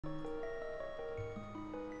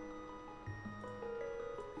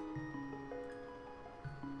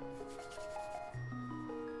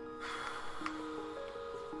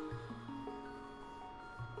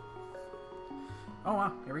Oh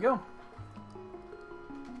wow, here we go.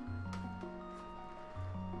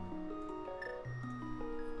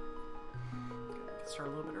 Get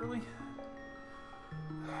started a little bit early.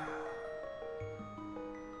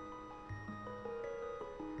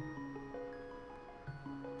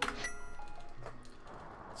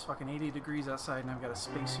 It's fucking 80 degrees outside and I've got a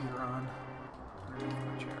space heater on underneath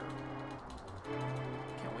my chair.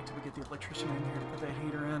 Can't wait till we get the electrician in here to put that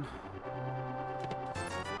heater in.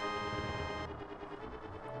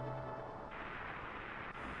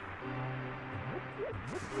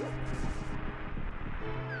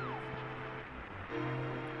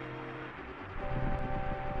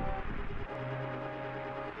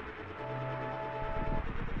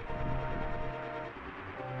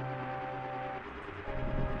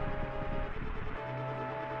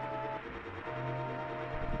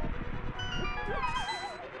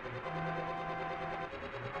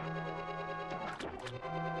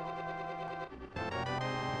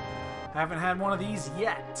 Haven't had one of these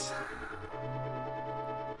yet.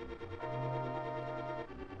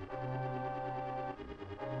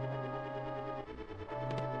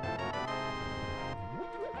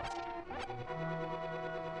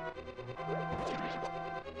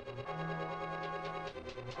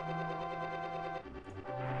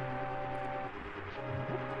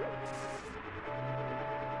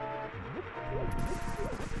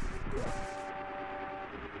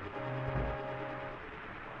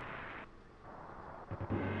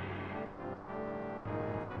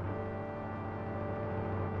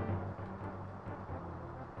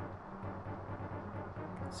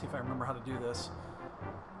 See if I remember how to do this.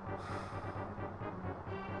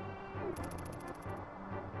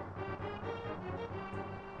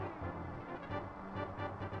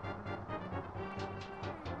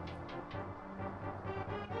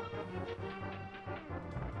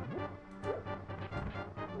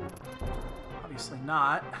 Obviously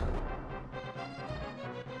not.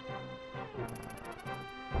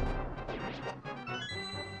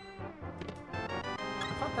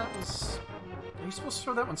 I thought that was... Are you supposed to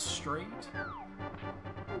throw that one straight?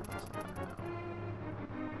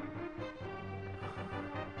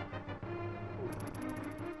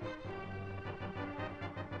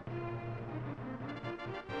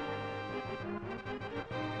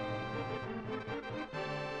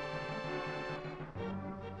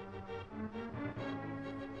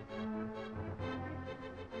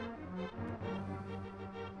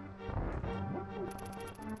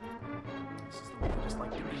 This is the way I just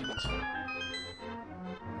like to eat.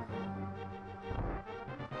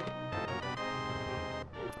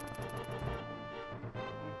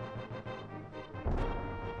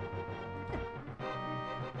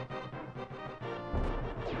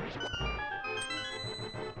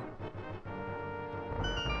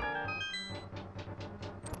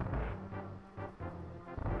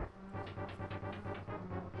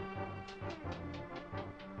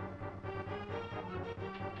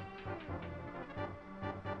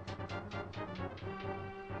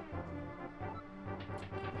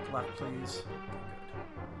 Left, please.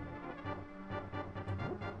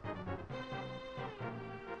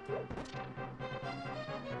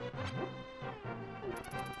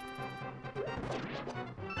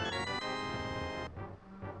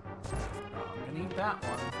 I'm gonna eat that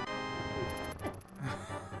one.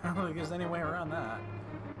 I don't think there's any way around that.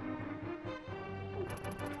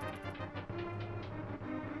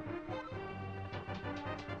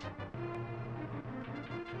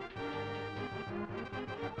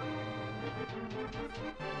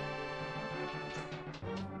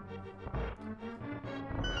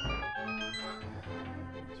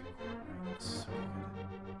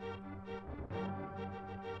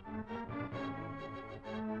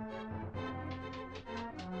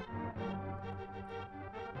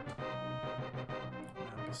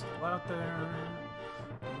 Still out there.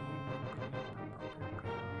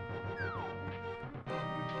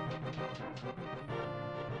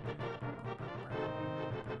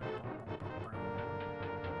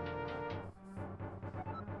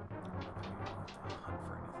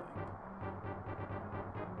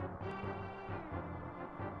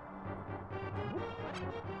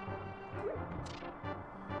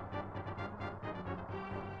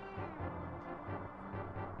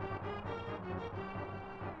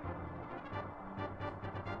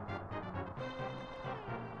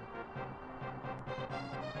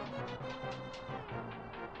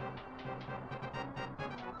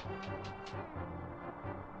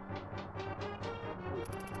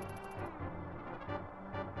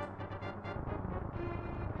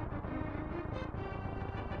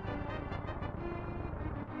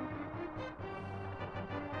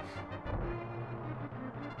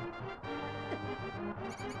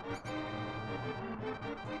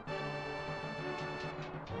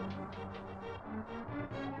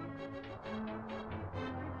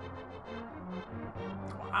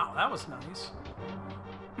 Wow, that was nice.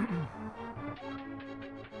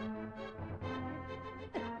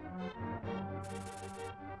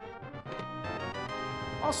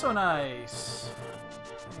 Also nice.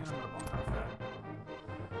 I'm gonna bump off that.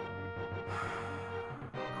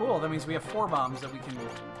 Cool. That means we have 4 bombs that we can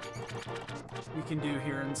do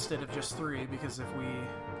here instead of just 3. Because if we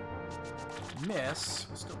miss,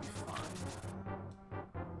 we'll still be fine.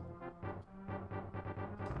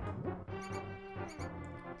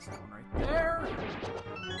 That's that one right there.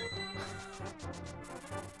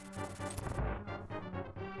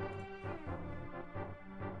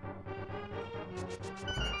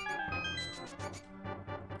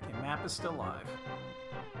 Okay, map is still live.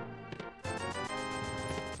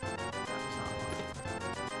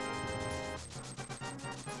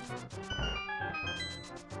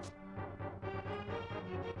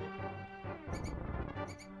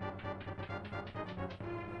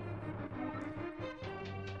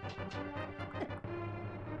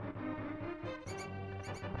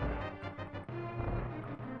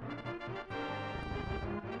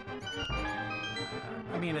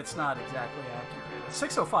 I mean, it's not exactly accurate. A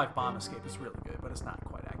 605 bomb escape is really good, but it's not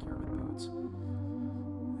quite accurate with boots.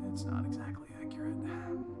 It's not exactly accurate.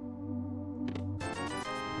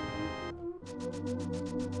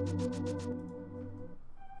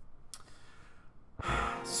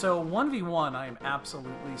 So 1v1, I am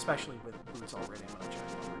absolutely, especially with boots already, I'm going to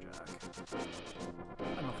check Lumberjack.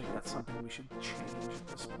 I don't think that's something we should change at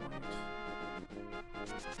this point.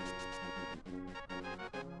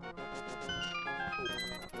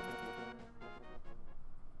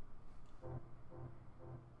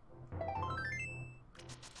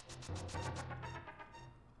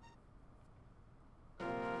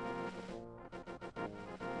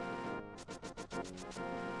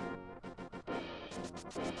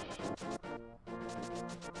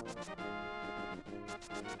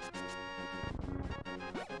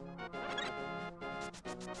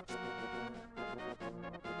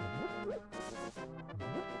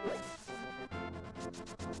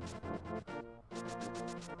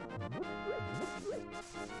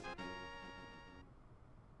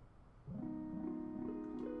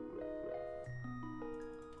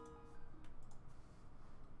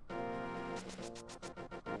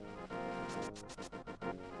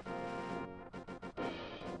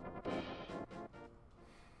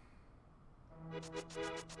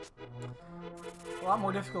 A lot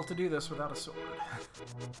more difficult to do this without a sword.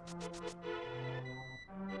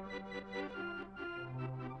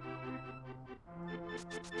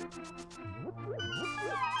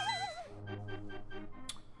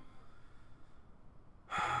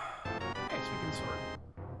 Hey, speaking of sword.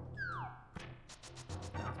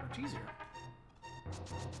 Now it's much easier.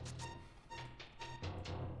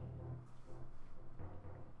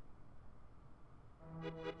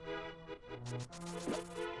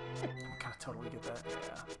 Gotta totally get that, yeah.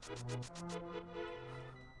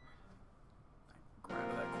 Grab out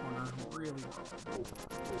of that corner really well.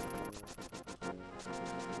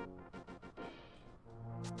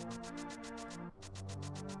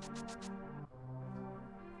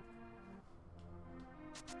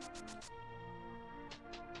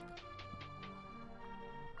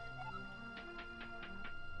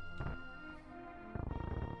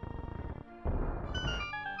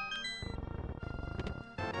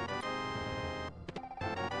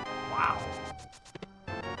 Wow.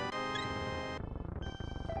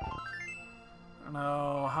 I don't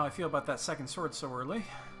know how I feel about that second sword so early.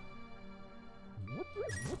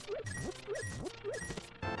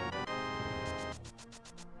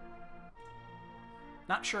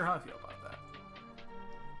 Not sure how I feel about that.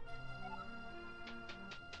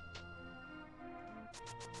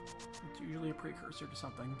 It's usually a precursor to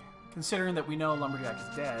something. Considering that we know Lumberjack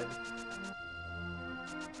is dead.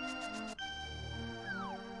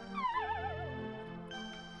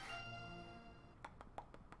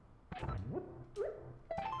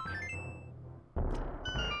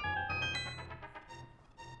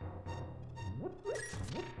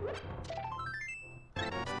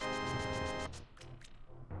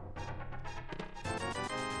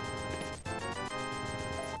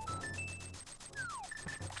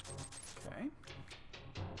 Okay.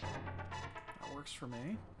 That works for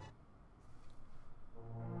me.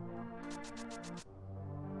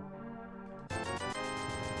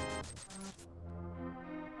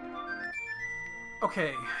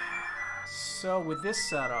 Okay, so with this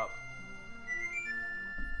setup,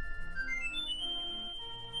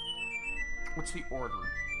 what's the order?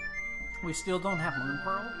 We still don't have Moon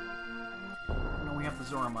Pearl? No, we have the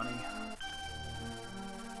Zora money.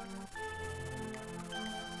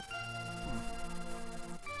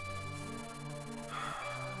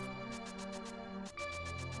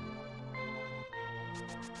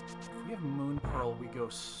 we have Moon Pearl, we go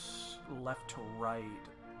left to right.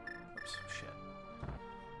 Oops, shit.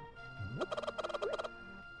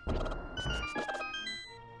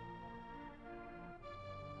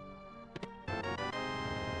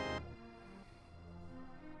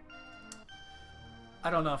 I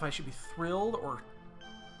don't know if I should be thrilled or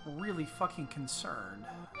really fucking concerned.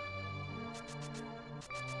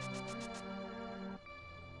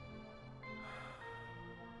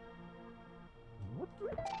 I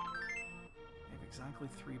have exactly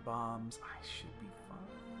 3 bombs. I should be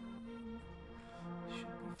fine. Should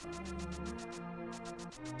be fine.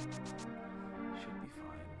 Should be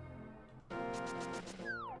fine.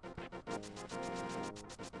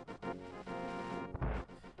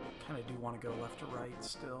 Kind of do want to go left to right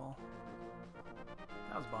still.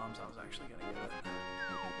 That was bombs. I was actually going to get it.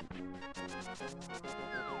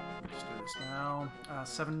 Let's do this now.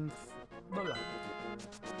 7th. Blah, blah.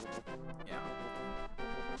 Yeah.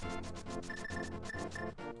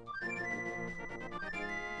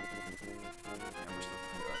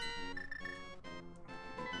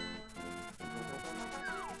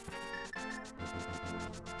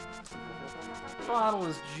 Bottle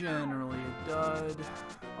is generally a dud,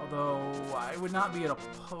 although I would not be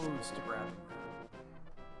opposed to grabbing that.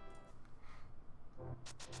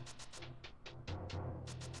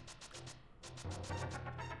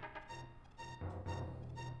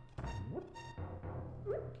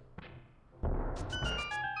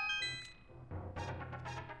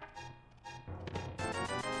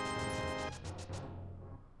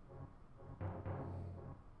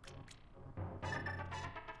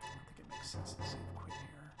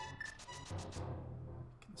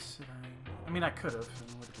 I mean, I could have, and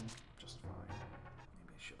it would have been just fine. Maybe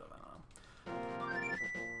I should have, I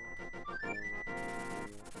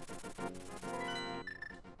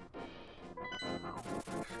don't know.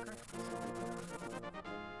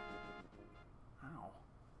 Ow.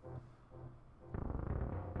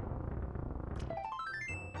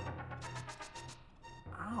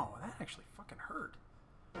 Ow, that actually fucking hurt.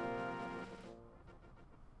 I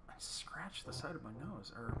scratched the side of my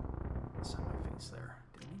nose, or the side of my face there.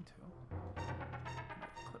 Didn't mean to.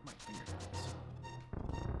 Clip my fingernails.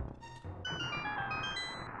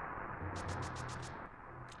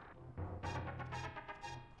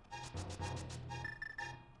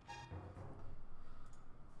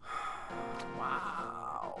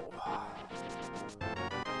 Wow.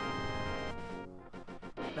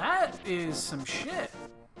 That is some shit.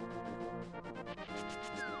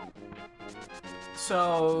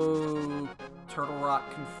 So, Turtle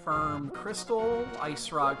Rock confirmed Crystal,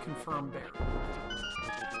 Ice Rod confirmed Bear.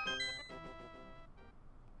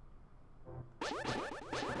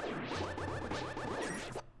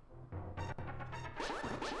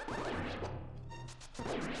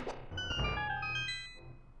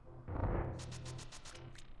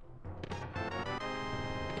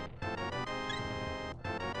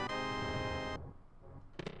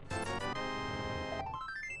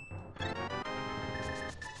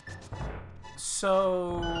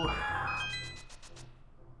 So, I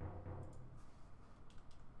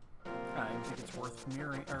don't think it's worth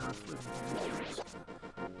mirroring, or I don't know.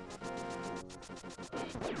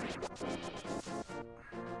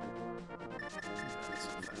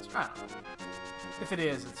 If it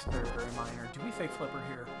is, it's very, very minor. Do we fake flipper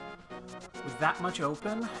here? With that much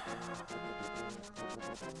open?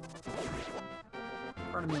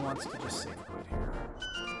 Part of me wants to just save quit here.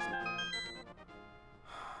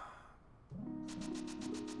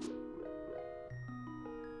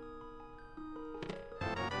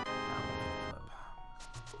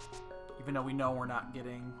 Even though we know we're not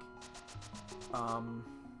getting,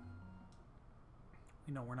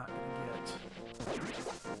 we know we're not going to get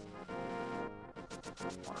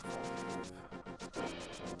waterfall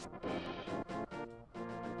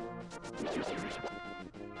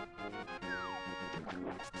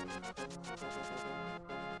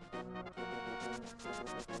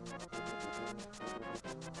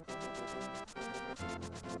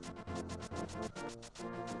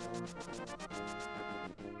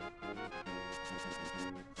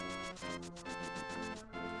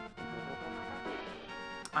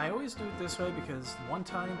I always do it this way because one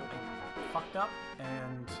time I fucked up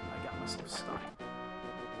and I got myself stuck.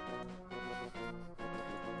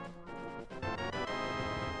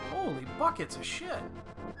 Holy buckets of shit!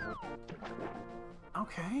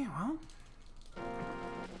 Okay, well...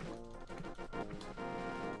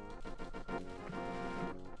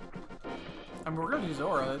 I mean, we're gonna use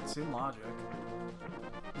Aura, it's in logic.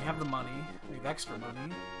 We have the money, we have extra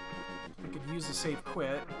money. We could use the save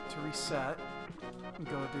quit to reset.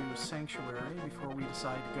 Go do Sanctuary before we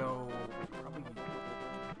decide to go probably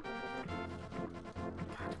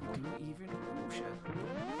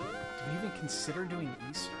consider doing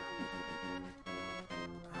Eastern?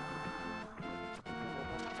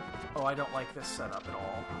 Oh, I don't like this setup at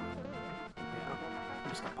all. Yeah, I'm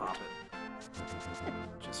just gonna pop it.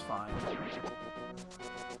 Just fine. Not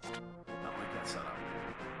like that setup.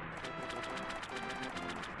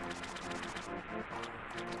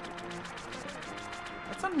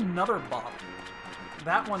 That's another bop.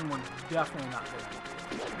 That one we're definitely not doing.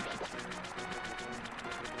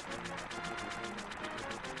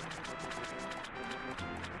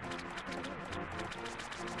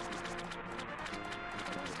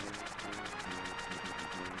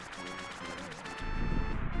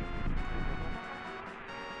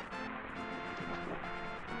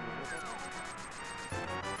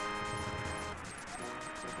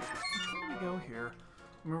 Go here.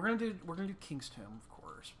 I mean, we're gonna do King's Tomb, of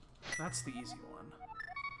course. That's the easy one.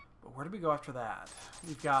 But where do we go after that?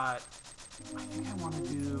 We've got. I think I want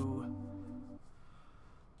to do.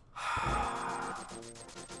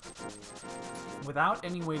 Without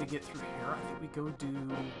any way to get through here, I think we go do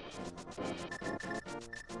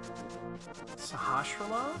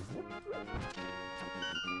Sahasrara.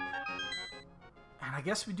 And I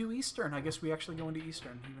guess we do Eastern. I guess we actually go into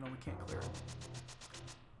Eastern, even though we can't clear it.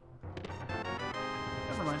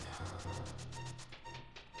 Never mind.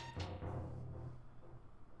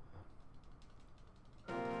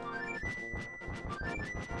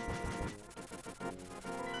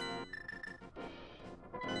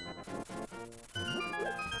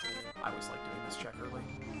 I always like doing this check early.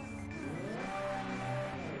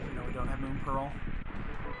 No, we don't have Moon Pearl.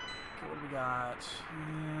 Okay, what do we got?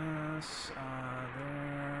 Yes,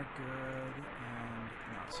 there, good, and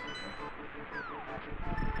not so good.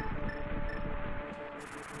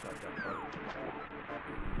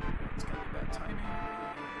 It's gonna be bad timing.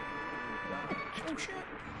 Oh shit!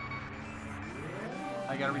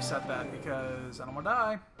 I gotta reset that because I don't wanna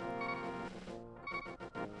die.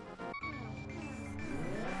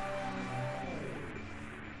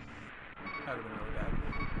 That would have been really bad.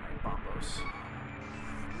 Alright, Bombos.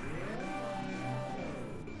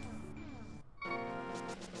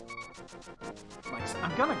 Like,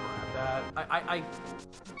 I'm gonna grab that. I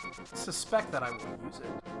suspect that I will use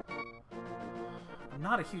it. I'm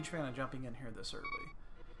not a huge fan of jumping in here this early.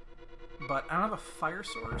 But I don't have a fire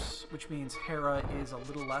source, which means Hera is a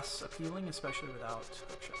little less appealing, especially without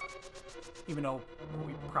Hookshot. Even though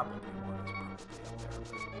we probably want it probably up there.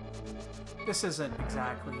 But this isn't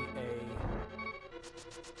exactly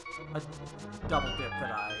a double dip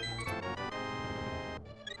that I'm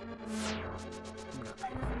gonna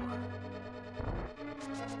pay for.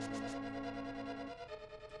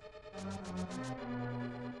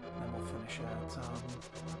 Then we'll finish at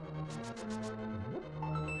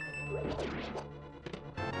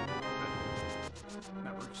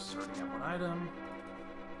now we're just sorting out one item.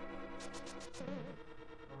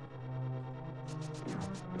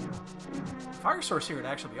 Fire source here would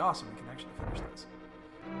actually be awesome. We can actually finish this.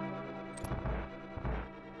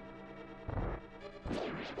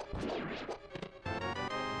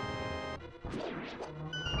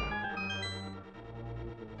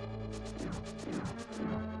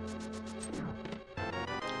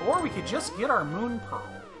 Or we could just get our Moon Pearl.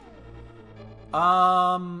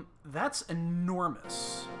 That's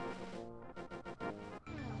enormous.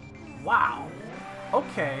 Wow.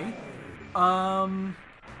 Okay. Oh,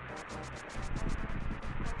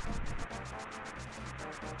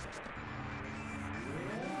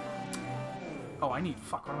 I need...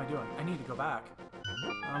 Fuck, what am I doing? I need to go back.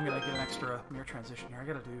 I'm gonna get an extra mirror transition here. I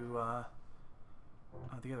gotta do,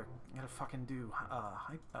 the other... I gotta fucking do,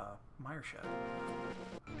 Mire Shed.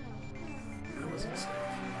 That was a mistake.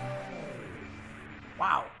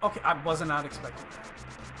 Wow. Okay, I was not expecting that.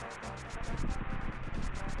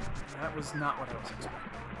 That was not what I was expecting.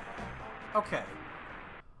 Okay.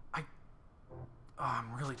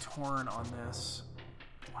 I'm really torn on this.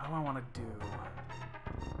 What do I want to do?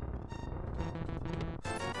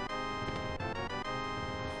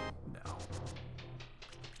 No.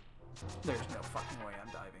 There's no fucking way I'm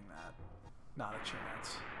diving that. Not a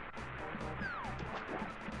chance. I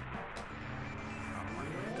don't want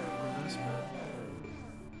to go this, but...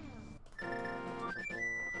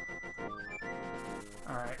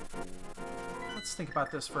 Alright. Let's think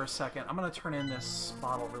about this for a second. I'm going to turn in this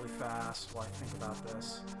bottle really fast while I think about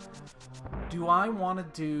this. Do I want to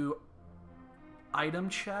do item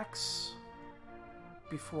checks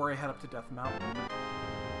before I head up to Death Mountain?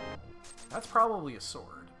 That's probably a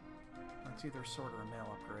sword. That's either a sword or a mail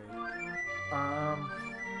upgrade.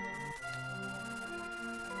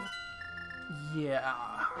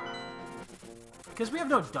 Yeah. Because we have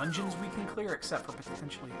no dungeons we can clear except for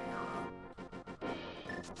potentially Hera.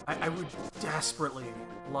 I would desperately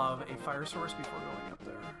love a fire source before going up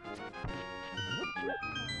there.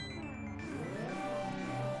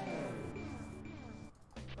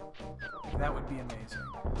 That would be amazing.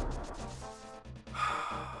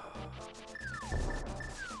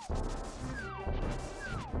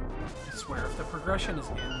 I swear, if the progression is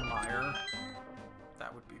in Mire,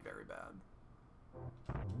 that would be very bad.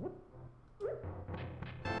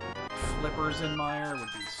 Flippers in Mire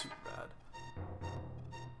would be super bad.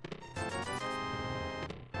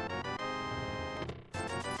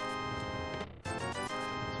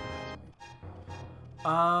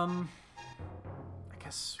 I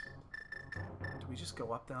guess, do we just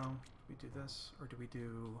go up now? Do we do this? Or do we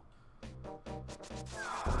do...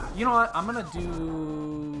 You know what? I'm gonna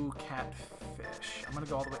do catfish. I'm gonna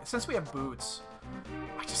go all the way... Since we have boots,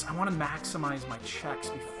 I want to maximize my checks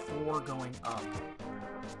before going up.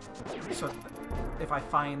 So if I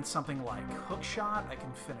find something like hookshot, I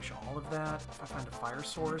can finish all of that. If I find a fire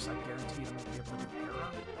source, I guarantee I'm going to be able to do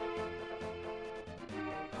Hera.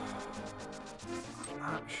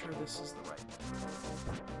 I'm not sure this is the right one.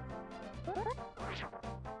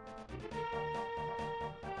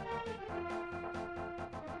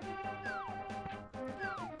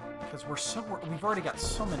 Because we've already got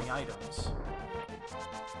so many items.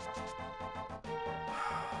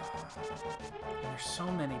 There's so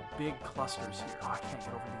many big clusters here. Oh, I can't get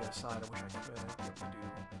over to the other side. I wish I could. I'd be able to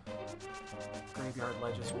do Graveyard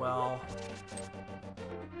Ledge as well.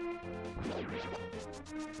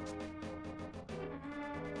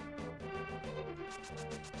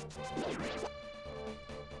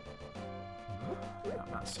 Yeah,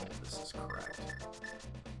 I'm not sold this is correct.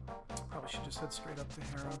 Probably should just head straight up to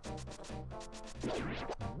Hera.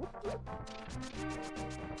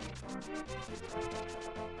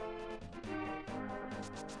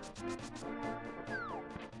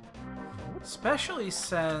 Especially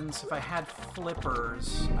since if I had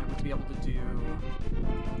flippers, I would be able to do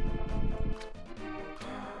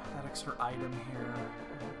that extra item here.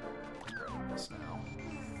 I'm grabbing this now.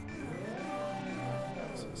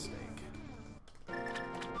 That's a mistake.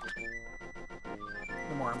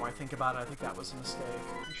 The more and more I think about it, I think that was a mistake.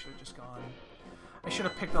 I should have just gone. I should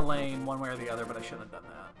have picked a lane one way or the other, but I shouldn't have done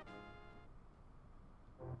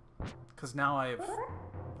that. Because now I've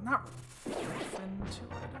not orphaned 2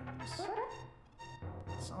 items.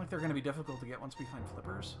 It's not like they're going to be difficult to get once we find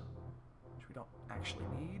flippers, which we don't actually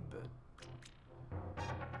need, but...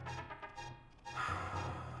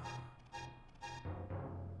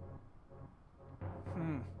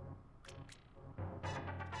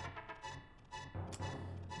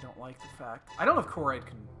 I don't like the fact... I don't know if Corride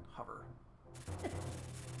can hover. That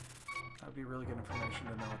would be really good information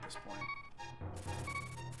to know at this point.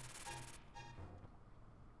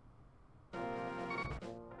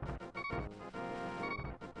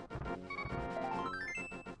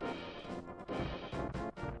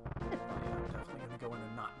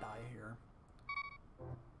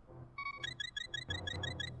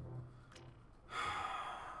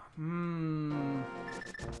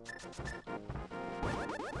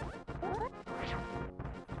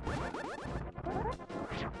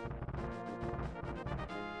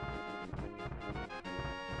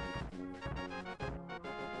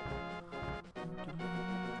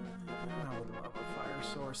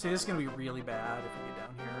 See, this is going to be really bad if we get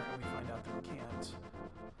down here and we find out that we can't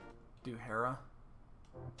do Hera.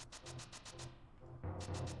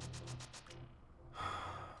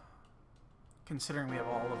 Considering we have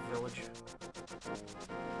all of Village.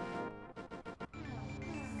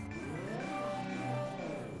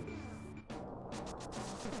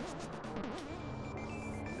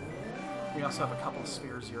 We also have a couple of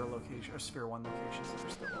Sphere 0 locations, or Sphere 1 locations that are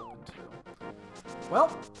still open too.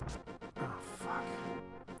 Well, oh fuck.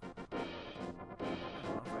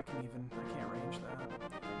 I can't range that.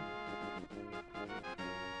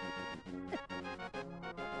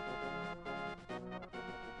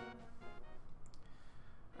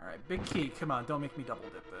 Alright, big key, come on, don't make me double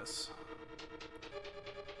dip this.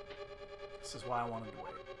 This is why I wanted to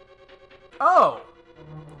wait. Oh!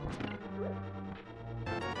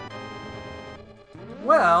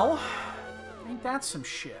 Well, ain't that some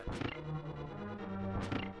shit.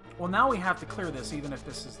 Well, now we have to clear this even if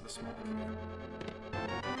this is the small key.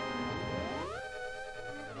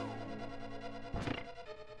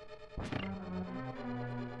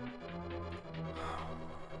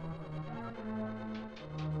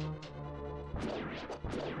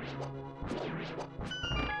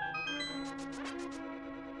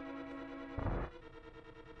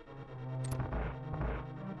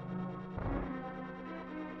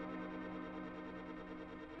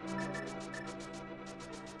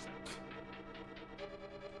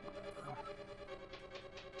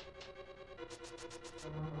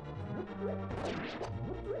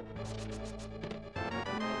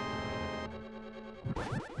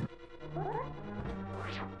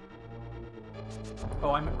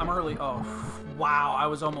 Oh, I'm early. Oh, wow. I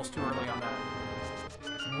was almost too early on that.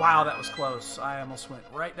 Wow, that was close. I almost went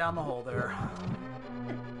right down the hole there.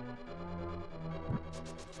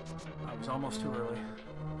 I was almost too early.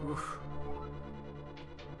 Oof.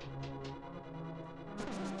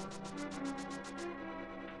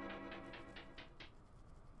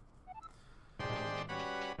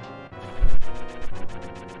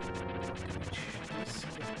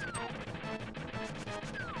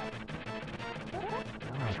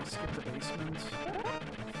 Skip the basement.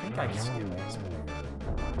 I think I can skip the basement.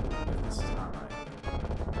 This is not right.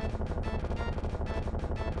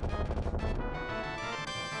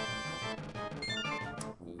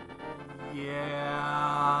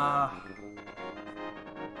 Yeah.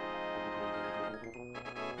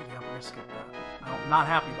 Yeah, we're gonna skip that. I'm not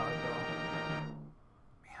happy about it though.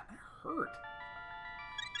 Man, that hurt.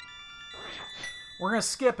 We're gonna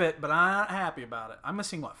skip it, but I'm not happy about it. I'm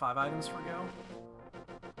missing what, 5 items for go?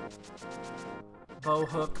 Bow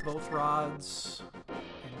hook, both rods,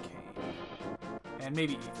 and cane. And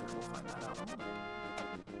maybe ether. We'll find that out in a moment.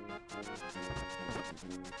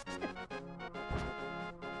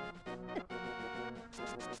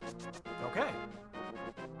 Okay.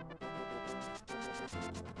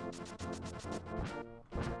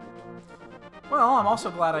 Well, I'm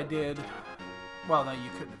also glad I did. Well, no, you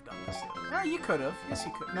couldn't have done this. No, you could have. Yes,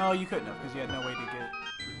 you could. No, you couldn't have because you had no way to get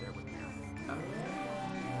through there with me.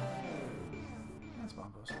 That's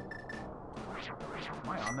bombos. Am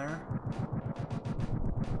I on there?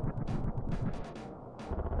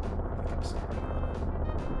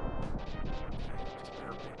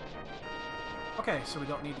 Okay, so we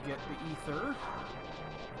don't need to get the ether.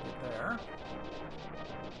 Get there.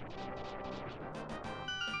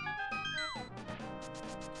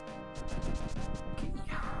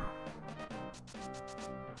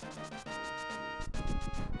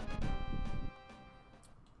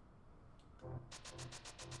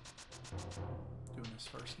 Doing this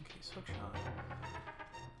first in case hookshot.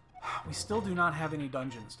 We still do not have any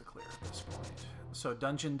dungeons to clear at this point. So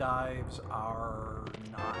dungeon dives are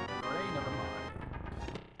not great. Never mind.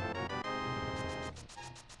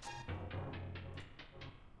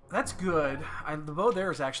 That's good. The bow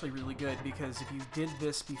there is actually really good because if you did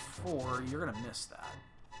this before, you're gonna miss that.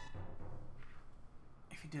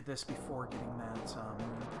 If you did this before getting that,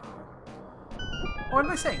 what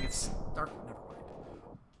am I saying? It's dark. Never mind.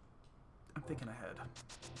 I'm thinking ahead.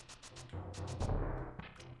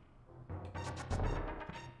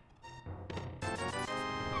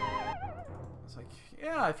 It's like,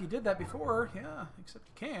 yeah, if you did that before, yeah, except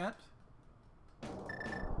you can't.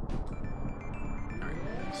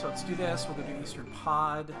 So let's do this. We'll go do Eastern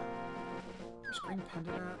Pod. Where's Green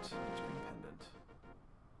Pendant at? Where's Green Pendant?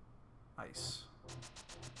 Ice.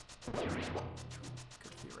 Which we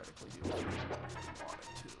could theoretically do if we wanted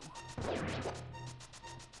to.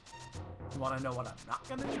 You want to know what I'm not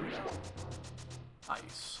going to do now?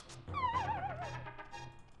 Ice.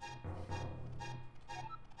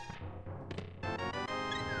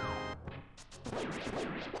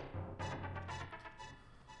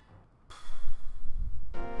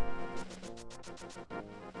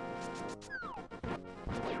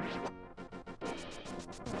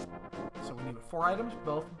 So we need 4 items,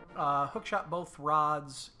 both hookshot, both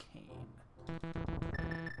rods, cane.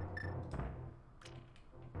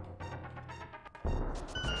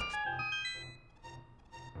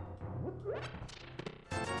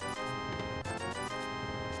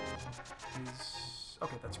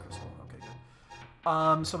 Okay, that's crystal. Okay,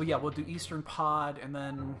 good. So yeah, we'll do Eastern Pod, and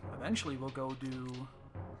then eventually we'll go do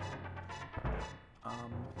the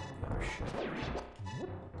other shit.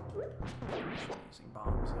 Using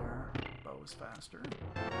bombs there. Bow is faster.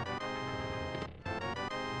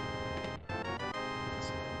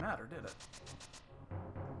 Doesn't matter, did it?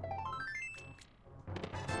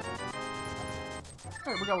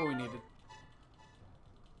 Alright, we got what we needed.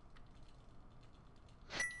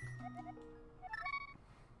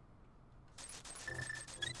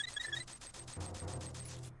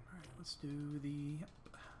 Alright, let's do the...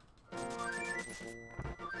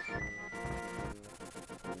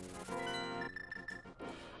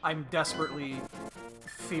 I'm desperately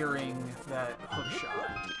fearing that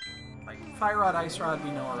hookshot. Like, Fire Rod, Ice Rod, we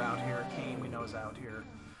know are out here. Cane, we know is out here.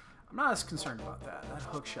 I'm not as concerned about that. That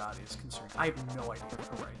hookshot is concerning. I have no idea if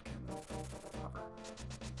Corride can cover.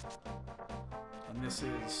 And this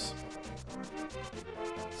is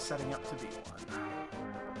setting up to be one.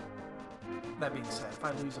 That being said, if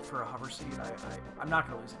I lose it for a hover seed, I'm not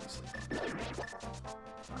going to lose any sleep on it.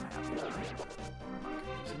 I'm happy that I'm not going to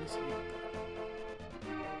lose any sleep.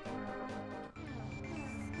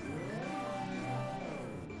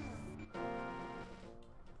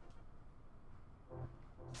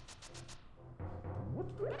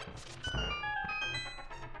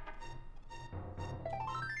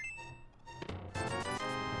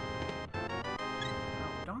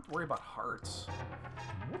 Don't have to worry about hearts.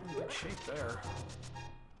 Good shape there.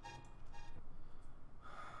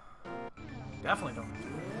 Definitely don't have to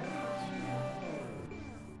worry about hearts.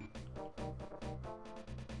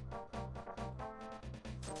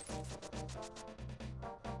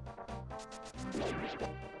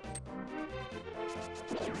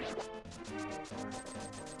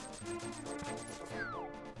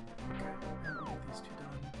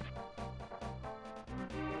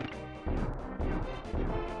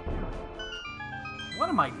 What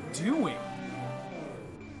am I doing?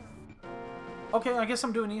 Okay, I guess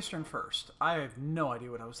I'm doing Eastern first. I have no idea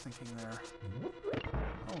what I was thinking there.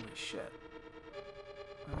 Holy shit.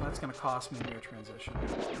 Well, that's going to cost me near transition.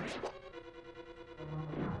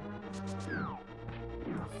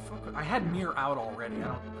 Fuck, I had mirror out already.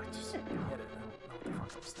 I just hit it. I don't know what the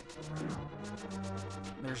fuck I was thinking.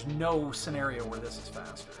 There's no scenario where this is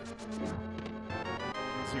faster.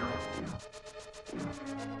 0.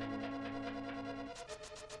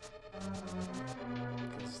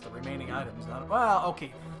 Because the remaining items, not well,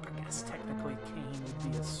 okay. I guess technically Kane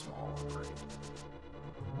would be a small upgrade.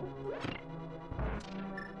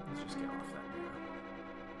 Let's just get off that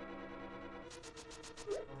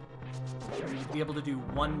mirror. We need to be able to do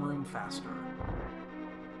one room faster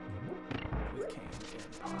with Kane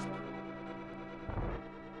and Pod.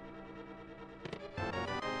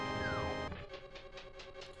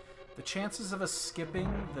 The chances of us skipping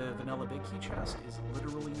the vanilla big key chest is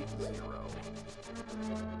literally 0.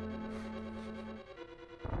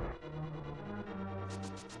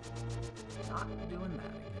 Not doing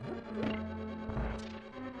that again.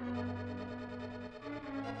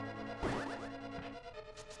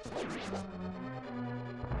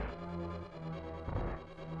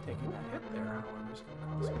 Taking that hit there, however, is going to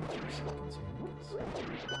cost me 2 seconds here.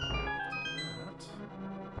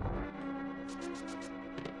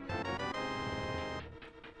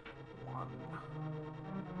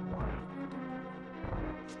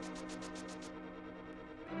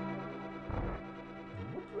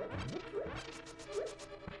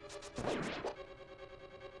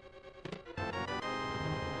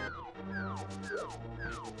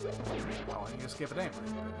 Oh, I can just skip it anyway.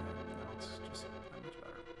 No, it's just that much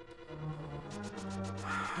better.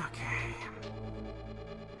 Okay.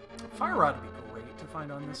 Fire Rod would be great to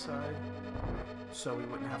find on this side, so we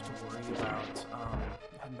wouldn't have to worry about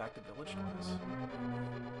heading back to village twice.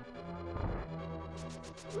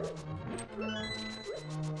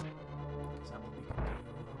 Is that what we can do?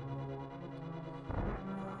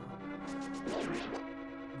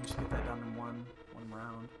 Let me just get that done in one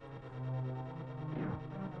round.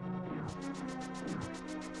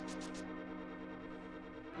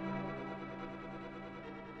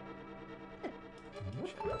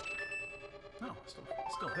 No,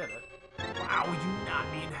 still hit it. Wow, we do not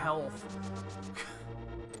need health.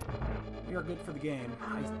 We are good for the game.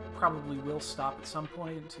 I probably will stop at some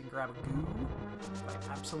point to grab a goo if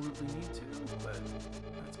I absolutely need to, but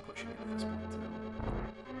that's pushing it at this point too.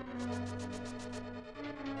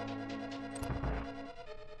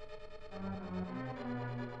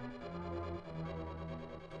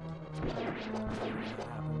 That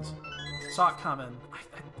happens. Saw it coming.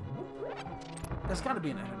 There's got to be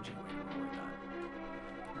an NMG way to avoid that.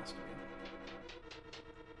 Has to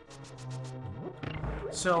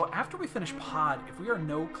be. So after we finish Pod, if we are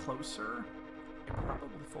no closer, it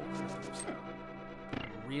probably folds down.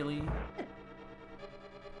 Really?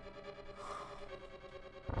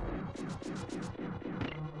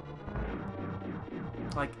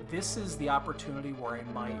 Like, this is the opportunity where I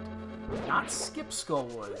might not skip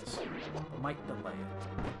Skullwoods, but might delay it.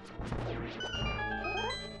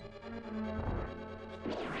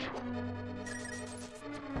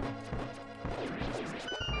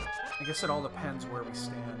 I guess it all depends where we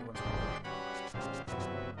stand once we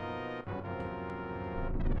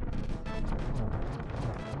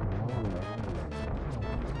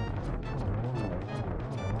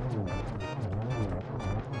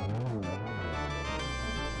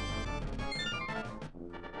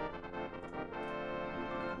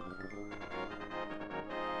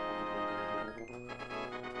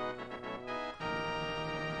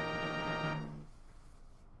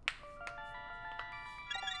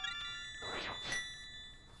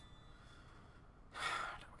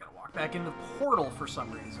back into the portal for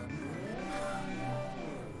some reason.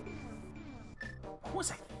 What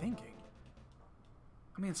was I thinking?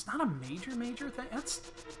 I mean, it's not a major thing. That's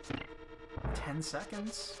 10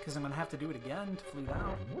 seconds, because I'm going to have to do it again to flute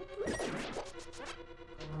out.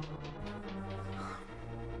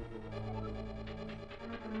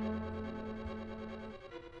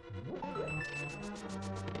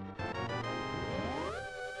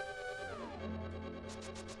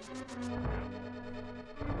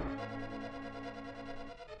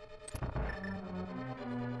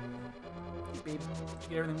 Babe, did you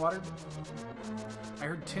get everything watered?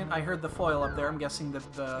 I heard the foil up there. I'm guessing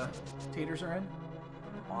that the taters are in.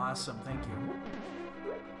 Awesome, thank you.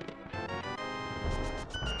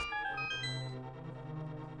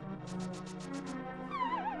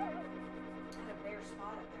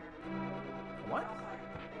 What?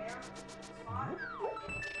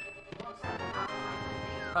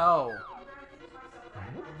 Oh.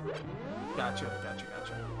 Gotcha.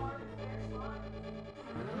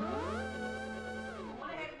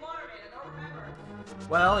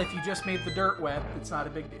 Well, if you just made the dirt wet, it's not a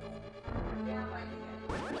big deal.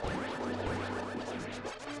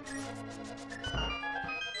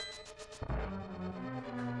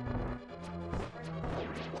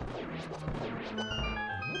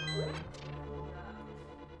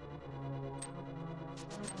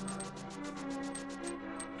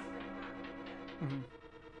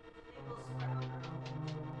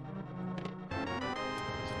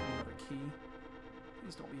 Another key.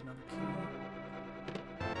 Please don't be another key.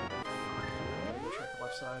 Check the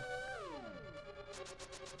left side.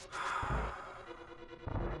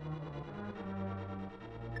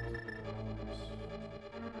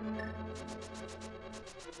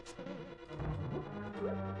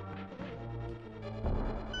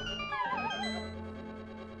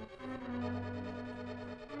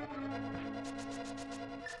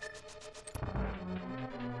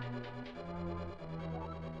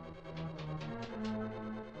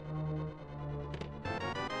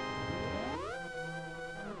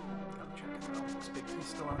 This big key's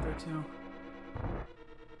still out there too.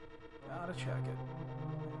 Gotta check it.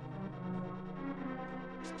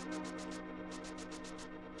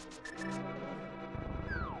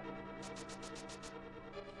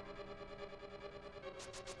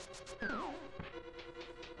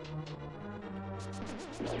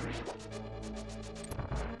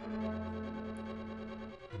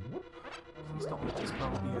 Please don't let this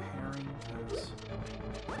probably be a herring, because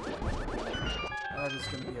that is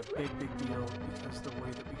going to be a big deal because of the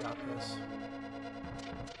way that we got this.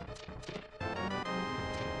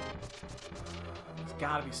 There's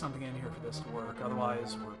got to be something in here for this to work,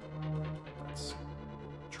 otherwise that's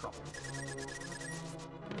trouble.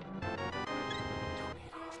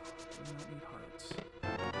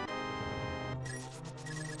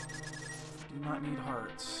 Do not need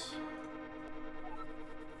hearts.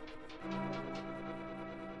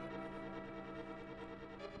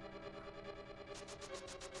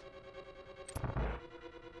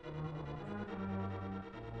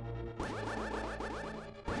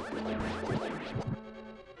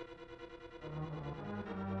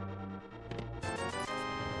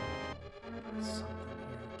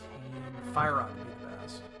 Fire rock would be the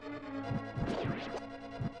best. You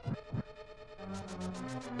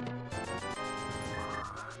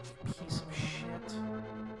piece of shit.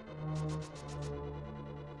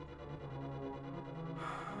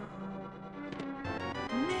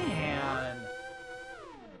 Man!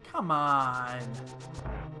 Come on!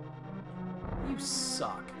 You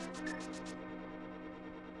suck.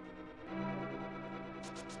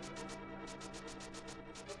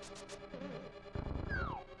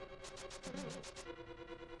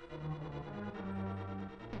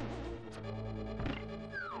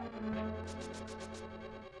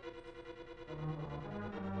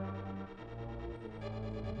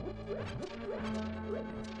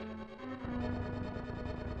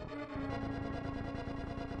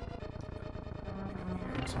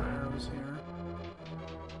 Some arrows here.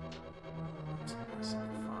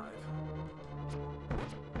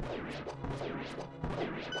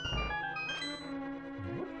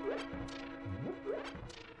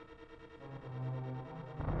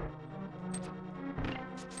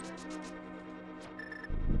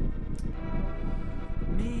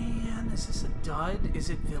 Man, is this a dud? Is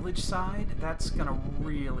it village side? That's gonna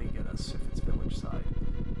really get us if it's village side.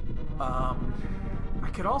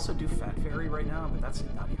 I could also do Fat Fairy right now, but that's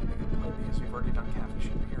not even a good play because we've already done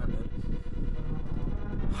Catfish and Pyramid.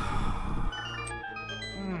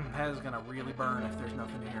 That is gonna really burn if there's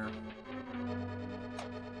nothing here.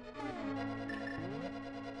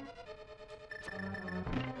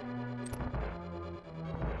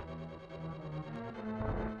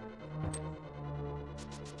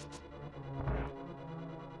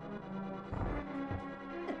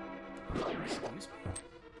 Excuse me?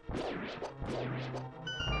 Sure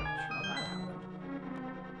that happened.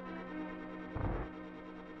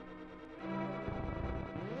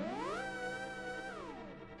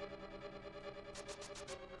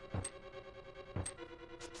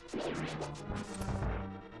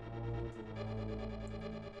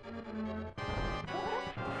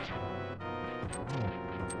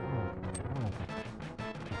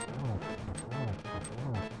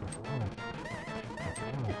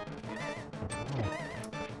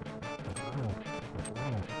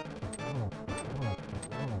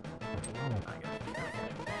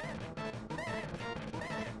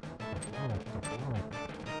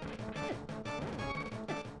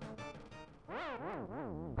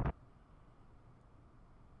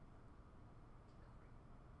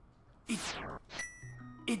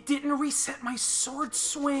 It didn't reset my sword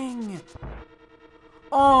swing!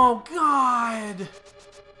 Oh, God!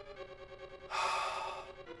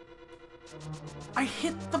 I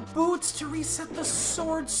hit the boots to reset the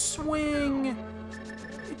sword swing!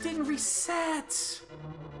 It didn't reset!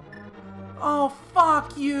 Oh,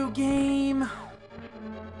 fuck you, game!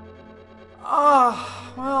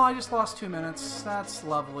 Oh, well, I just lost 2 minutes. That's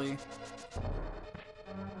lovely.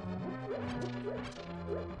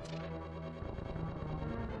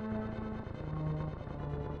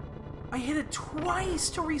 I hit it twice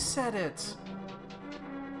to reset it!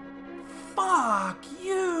 Fuck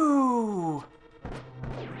you!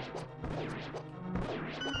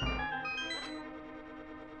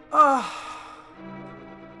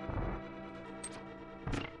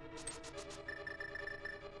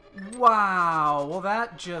 Wow, well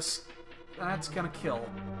that's gonna kill.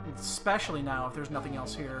 Especially now if there's nothing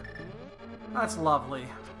else here. That's lovely.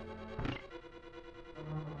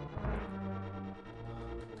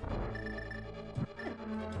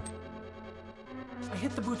 I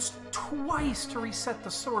hit the boots twice to reset the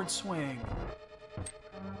sword swing.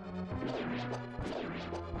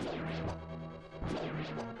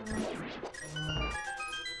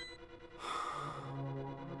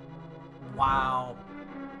 Wow.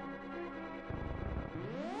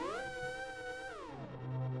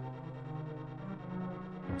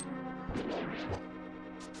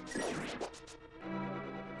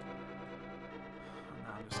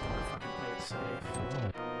 I'm just gonna fucking play it safe.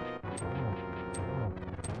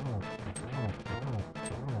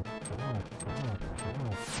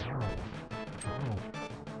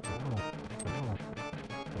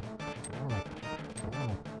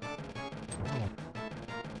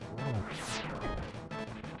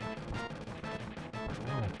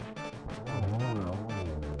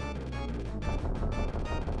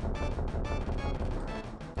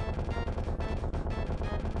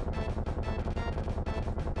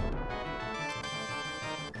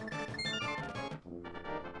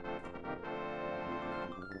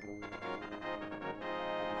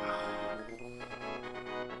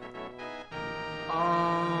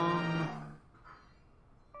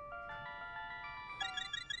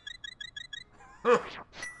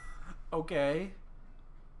 Okay.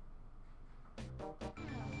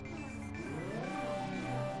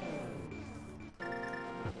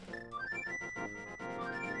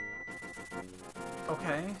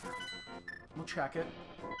 Okay. We'll check it.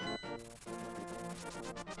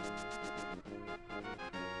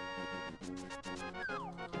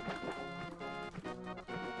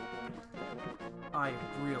 I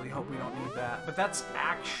really hope we don't need that. But that's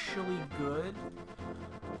actually good.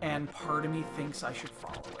 And part of me thinks I should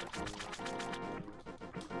follow it.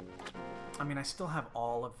 I mean, I still have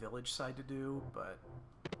all of Village Side to do, but...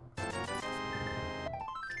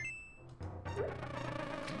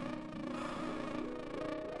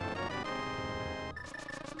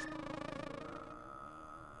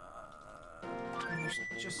 there's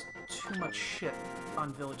just too much shit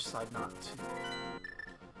on Village Side not to...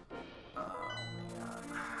 Oh,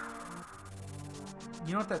 man.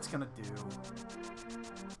 You know what that's gonna do?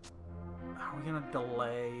 Are we gonna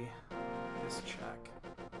delay this check?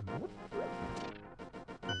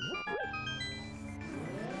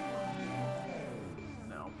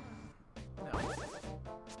 No. No.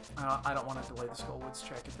 I don't want to delay the Skullwoods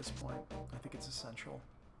check at this point. I think it's essential.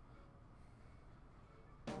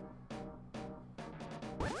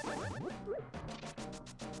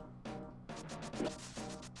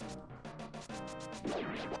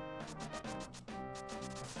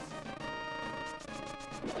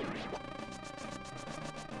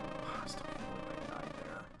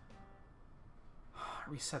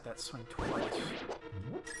 Reset that swing twice.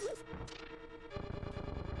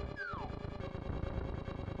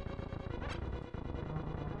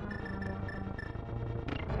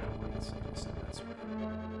 Reset that swing.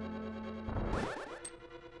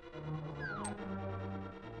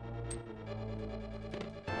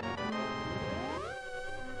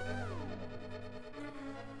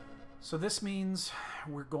 So this means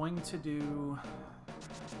we're going to do...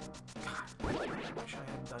 God, I wish I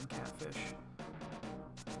hadn't done catfish.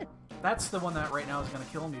 That's the one that right now is going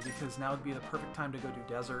to kill me, because now would be the perfect time to go do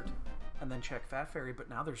desert and then check Fat Fairy, but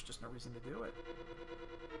now there's just no reason to do it.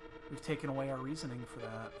 We've taken away our reasoning for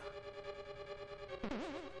that.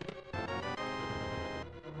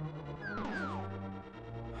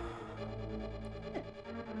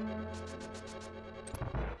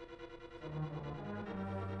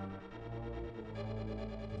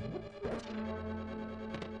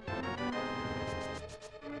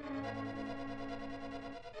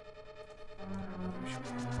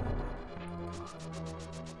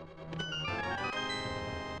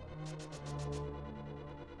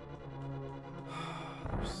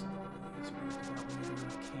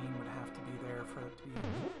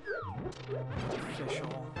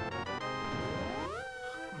 Official.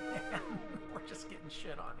 Man, we're just getting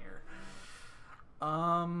shit on here.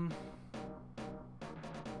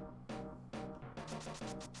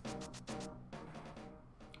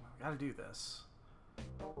 We gotta do this.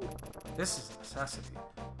 This is a necessity.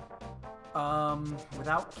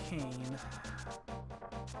 Without Kane,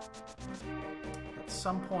 at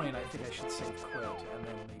some point I think I should save quit and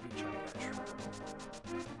then maybe check that shroom.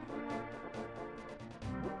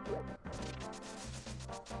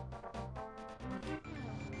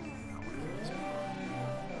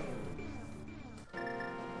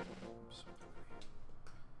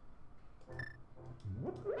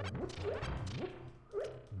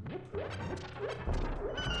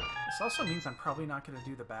 This also means I'm probably not going to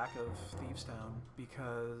do the back of Thieves Town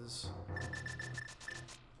because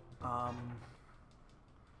God,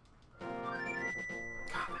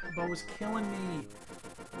 that bow was killing me.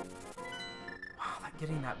 Wow,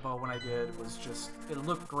 getting that bow when I did was just, it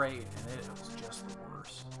looked great and it was just the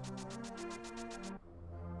worst.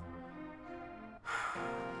 How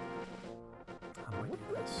do I do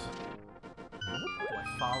this? Do I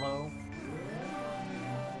follow?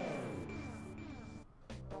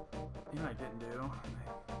 You know what I didn't do?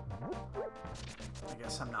 I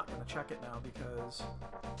guess I'm not going to check it now because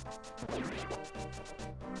I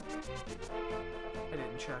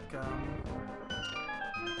didn't check,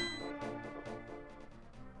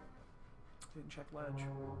 didn't check ledge.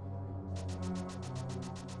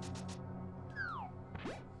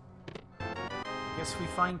 I guess if we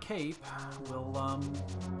find Cape, we'll, do it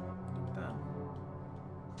then.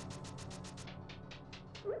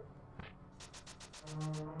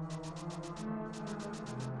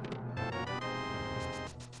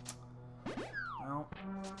 Well,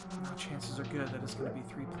 now chances are good that it's going to be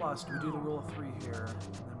 3+. Do we do the rule of 3 here? And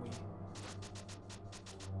then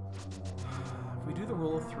if we do the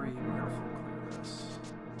rule of 3, we're going to full clear this.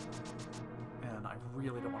 And I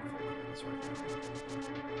really don't want to full clear this right now.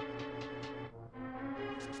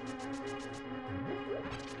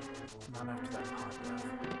 Not after that pot death.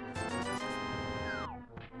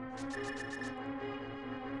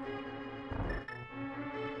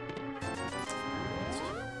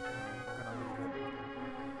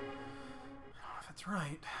 That's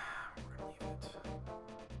right. We're gonna leave it.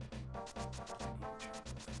 I need to check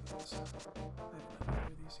these. I haven't done either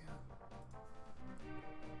of these yet.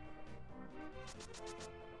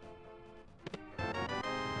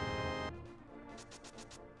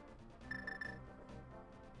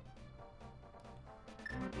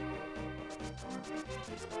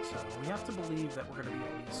 So we have to believe that we're going to be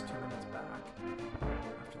at least 2 minutes back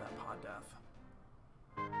after that pod death.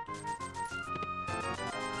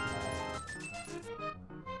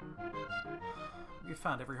 We've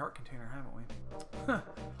found every heart container, haven't we? We're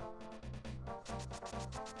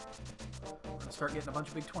going to start getting a bunch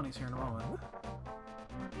of big 20s here in a moment.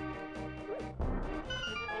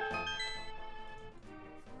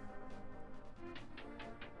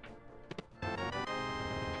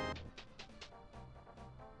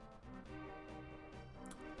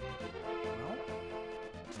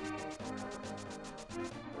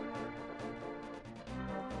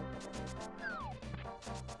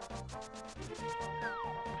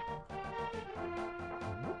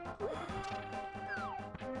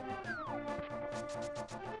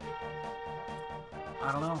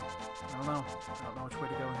 I don't know. I don't know. I don't know which way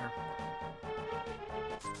to go here.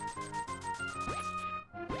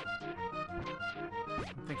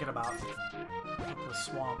 I'm thinking about the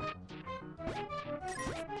swamp.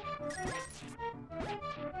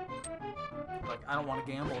 Like, I don't want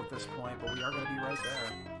to gamble at this point, but we are going to be right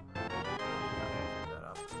there. That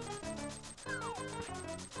up.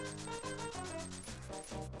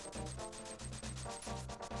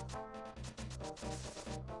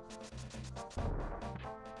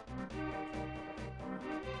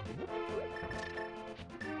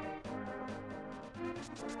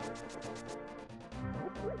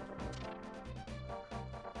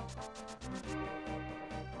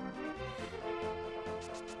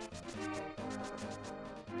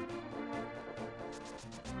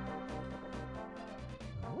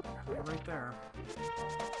 Right there.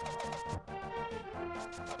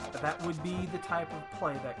 But that would be the type of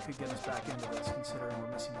play that could get us back into this, considering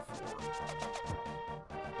we're missing 4.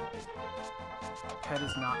 Pet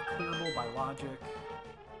is not clearable by logic.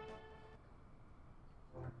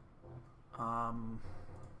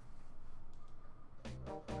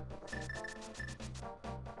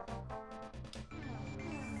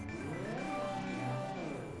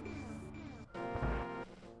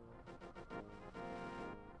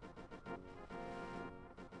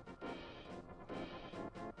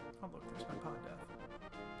 Oh look, there's my pod death.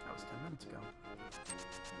 That was 10 minutes ago.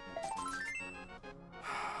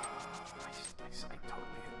 I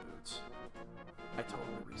totally hit boots. I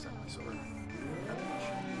totally reset my sword. That's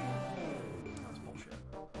bullshit. That was bullshit.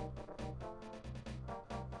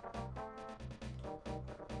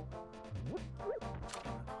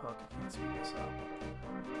 Hook, I can't speed this up.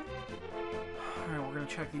 Alright, we're gonna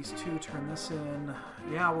check these 2, turn this in.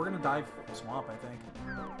 Yeah, we're gonna dive swamp, I think.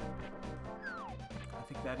 I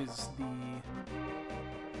think that is the... I'm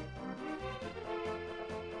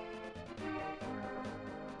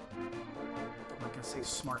not gonna say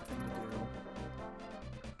smart thing to do.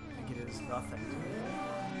 I think it is the thing to do.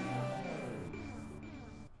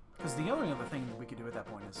 Because the only other thing that we could do at that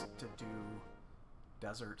point is to do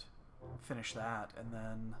desert. Finish that, and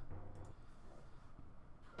then...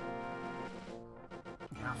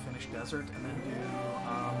 Yeah, finish desert, and then do,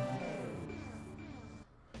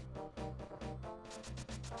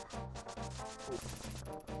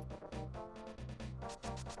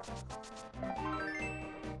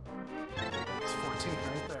 it's 14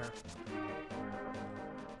 right there.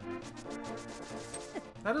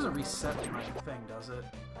 That doesn't reset my thing, does it?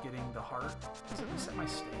 Getting the heart? Does it reset my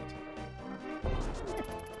state?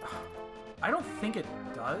 I don't think it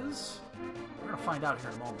does. We're gonna find out here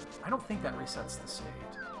in a moment. I don't think that resets the state.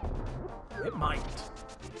 It might.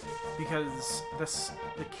 Because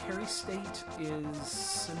the carry state is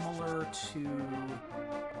similar to...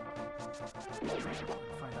 We'll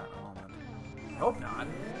find out in a moment. I hope not.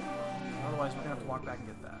 Otherwise, we're gonna have to walk back and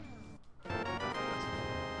get that.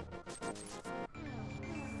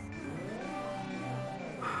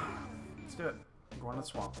 Let's do it. We're going to the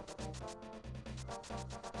swamp.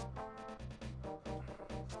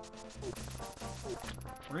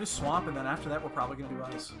 We're going to swamp, and then after that, we're probably going to do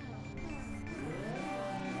ice.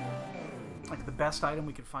 Like, the best item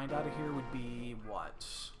we could find out of here would be, what?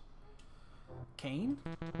 Cane?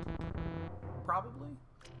 Probably?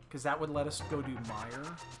 Because that would let us go do Mire.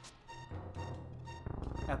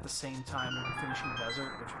 At the same time, finishing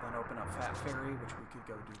Desert, which would then open up Fat Fairy, which we could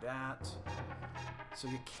go do that. So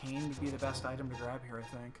your cane would be the best item to grab here, I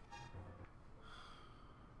think.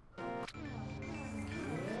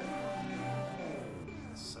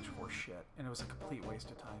 That's such horse shit. And it was a complete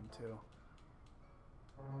waste of time, too.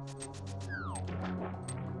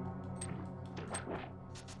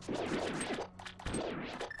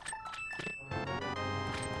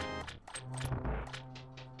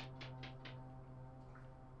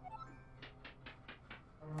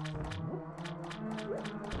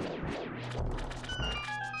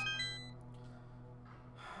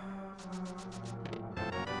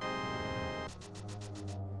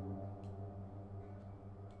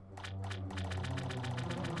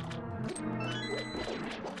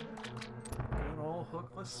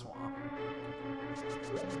 Hookless swamp.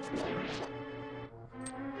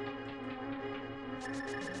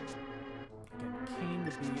 Again, cane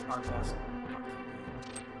would be our best.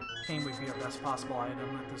 Cane would be our best possible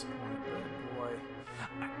item at this point, but boy,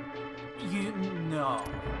 you know,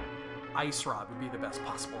 Ice Rod would be the best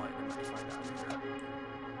possible item to find out here.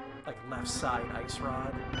 Like left side Ice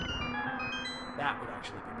Rod, that would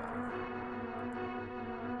actually be better.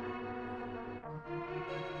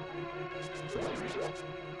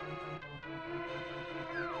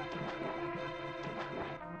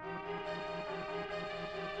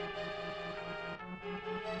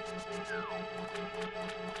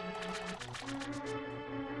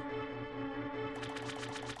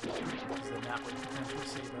 Then that would potentially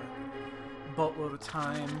save a boatload of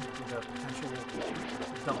time with a potential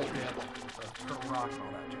double dip of Turtle Rock and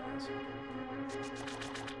all that jazz.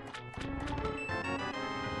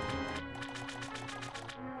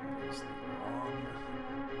 There's the wrong...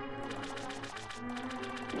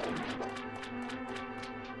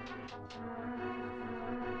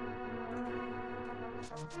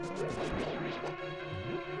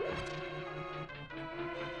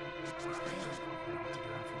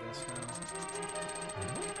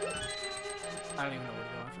 I don't even know where to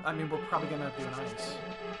go after I mean, we're probably gonna do an ice.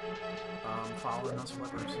 Following those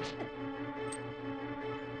flippers.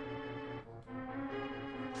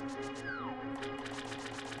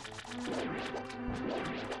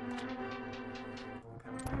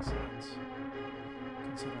 That would make sense.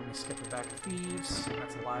 Considering we skipped the back of Thieves,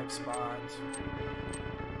 that's a live spot.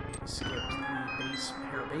 We skipped the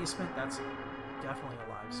Hair Basement, that's definitely a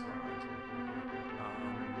live spot.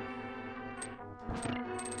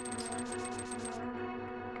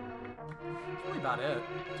 That's really about it, to be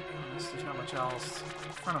honest. There's not much else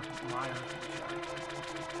in front of Meyer.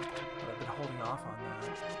 But I've been holding off on that.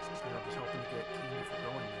 I was hoping to get King before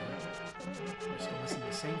going there. We're still missing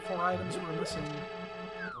the same 4 items we were missing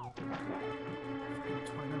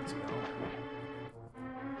 20 minutes ago.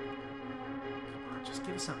 Come on, just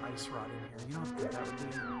give us an ice rod in here. You know how good that would be?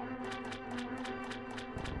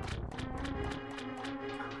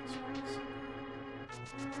 God, ice rod is so good.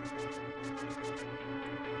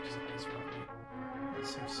 Just ice rod. That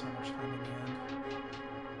saves so much time in the end.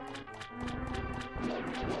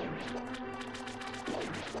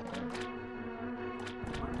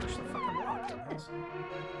 Come on, push the fucking block, guys.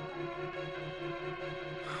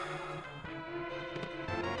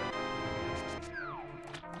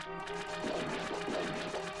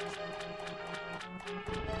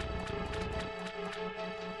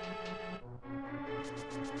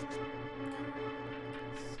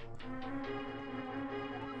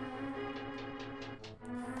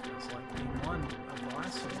 Feels like being one of the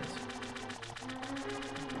last series.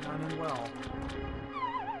 Not in well.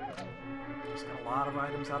 Just got a lot of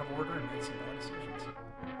items out of order and made some bad decisions.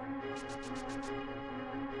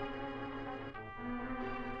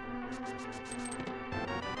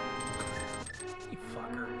 You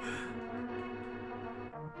fucker.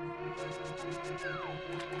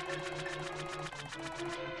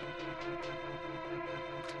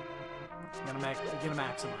 You're gonna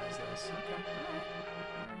maximize this. Okay.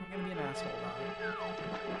 You're gonna be an asshole about it.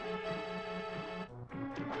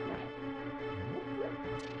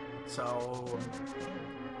 So,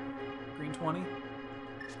 green 20.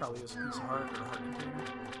 Probably just a piece of heart or a heart container.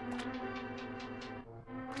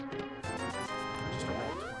 Just a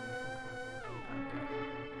red 20.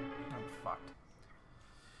 I'm fucked.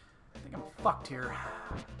 I think I'm fucked here. I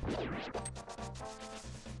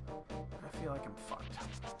feel like I'm fucked.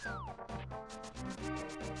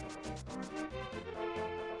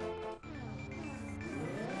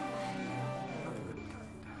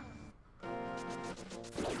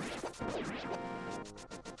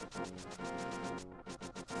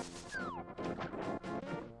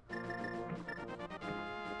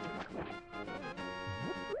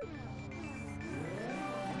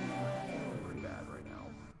 Pretty bad right now.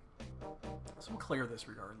 So we'll clear this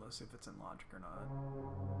regardless if it's in logic or not.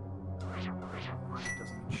 It doesn't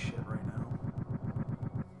mean shit right now.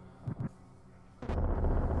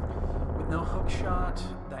 With no hook shot,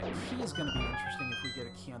 that key is going to be interesting if we get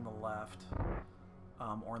a key on the left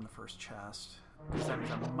or in the first chest. Because that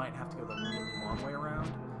means I might have to go the really long way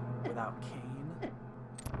around without Kane. See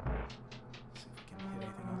if we can hit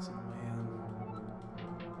anything else in the way in.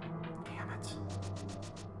 Damn it.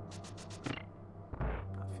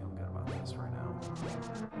 Not feeling good about this right now. Definitely not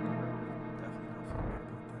feeling good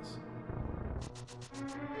about this.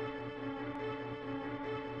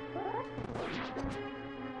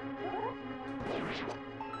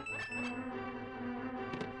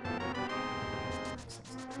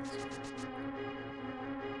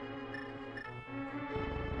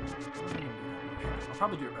 I'll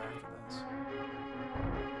probably do it right after this.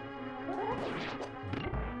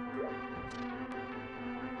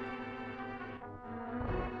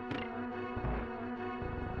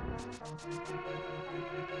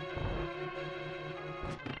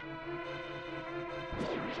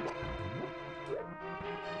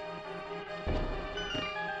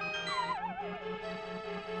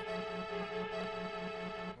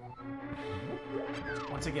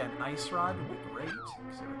 Once again, Ice Rod would be great,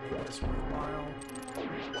 because it would make this worthwhile.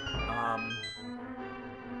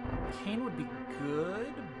 Kane would be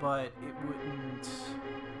good, but it wouldn't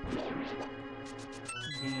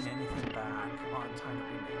gain anything back on time that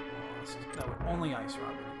we may have lost. That would only Ice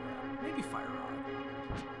Rod would do that. Maybe Fire Rod.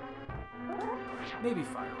 Maybe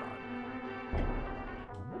Fire Rod.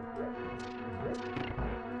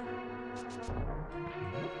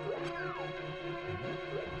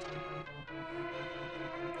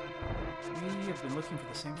 We have been looking for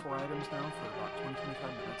the same 4 items now for about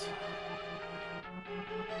 20-25 minutes.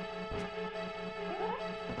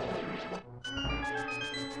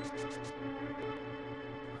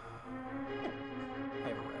 I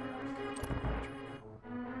have a red. I don't care about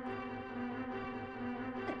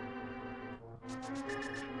the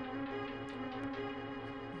damage right now.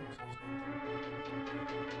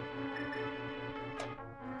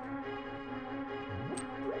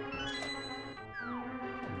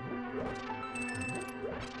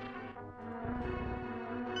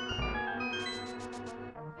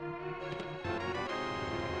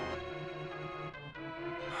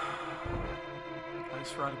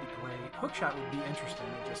 Ice Rod would be great. Hookshot would be interesting.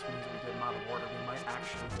 It just means we did them out of order. We might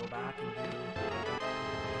actually go back and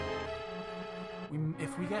do...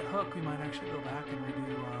 if we get Hook, we might actually go back and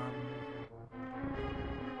redo...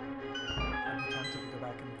 I'd be tempted to go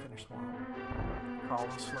back and finish Swamp. Call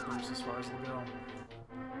those slippers as far as they'll go. I'm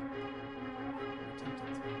tempted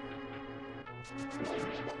to.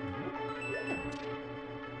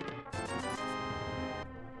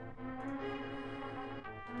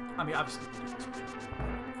 I mean, obviously, we do this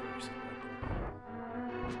first.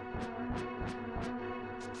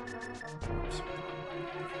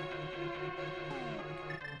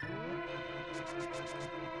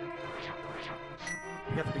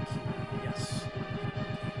 We got the big key. Yes.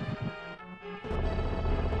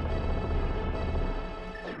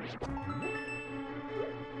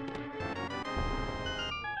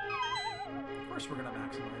 Of course, we're gonna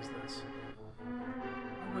maximize this.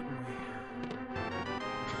 Why wouldn't we?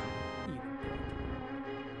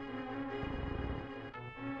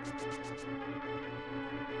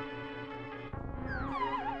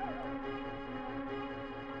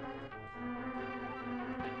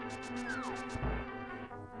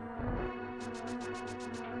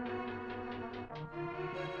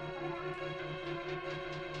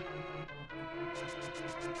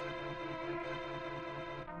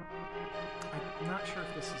 I'm not sure if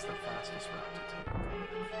this is the fastest route to take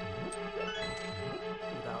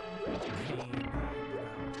without pain,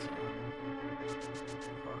 without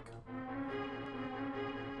Hook.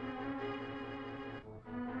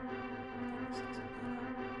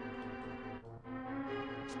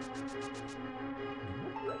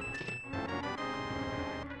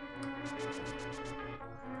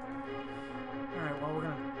 Alright, well, we're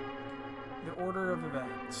gonna... The order of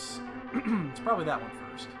events. It's probably that one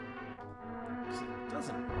first. Because it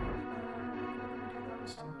doesn't really matter what we do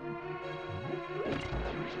those two.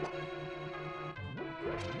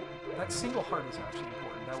 That single heart is actually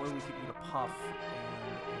important. That way we could eat a puff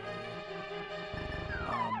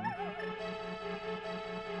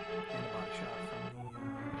and a body shot from the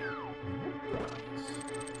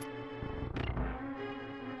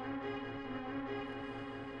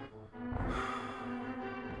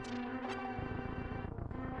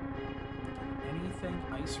anything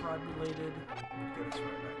Ice Rod related would get us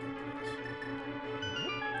right back into this.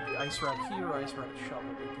 The Ice Rod here, Ice Rod at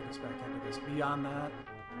Shovel would get us back into this. Beyond that,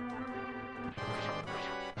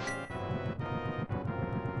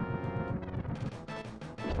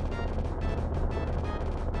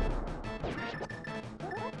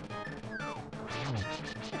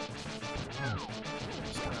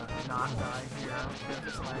 just gonna not die here. Get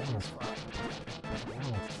this landing spot.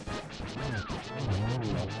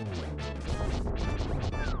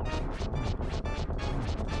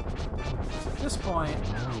 At this point,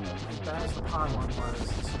 as bad as the pond one was, this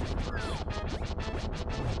is worse.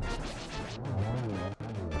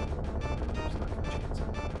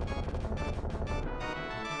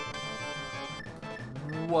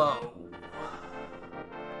 Whoa.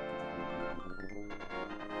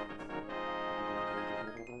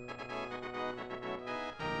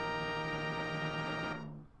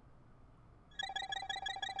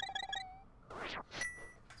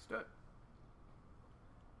 Let's do it.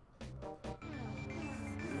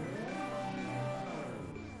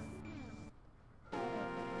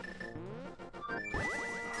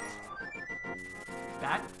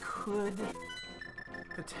 That could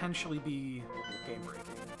potentially be game breaking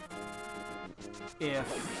if,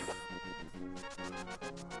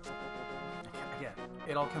 again,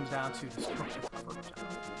 it all comes down to destructive cover.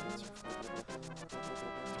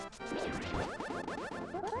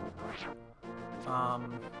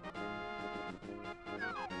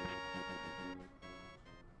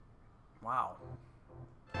 Wow.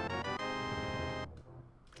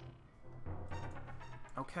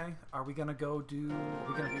 Okay, are we gonna go do...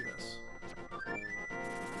 Are we gonna do this?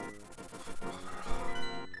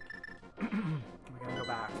 We're gonna go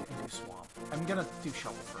back and do Swamp. I'm gonna do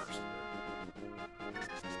Shovel first.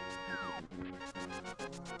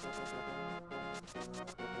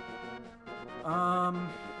 I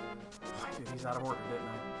did these out of order, didn't I?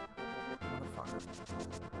 Motherfucker.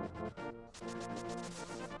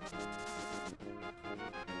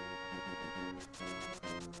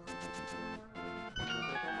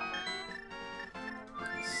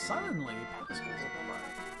 Suddenly, pedestals in the way.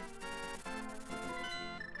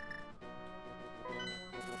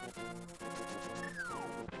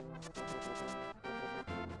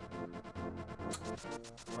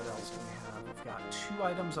 What else do we have? We've got 2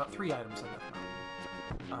 items, 3 items on Death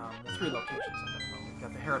Mountain. 3 locations on Death Mountain. We've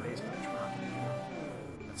got the Harrow's Village, we're not going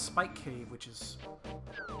to do. The Spike Cave, which is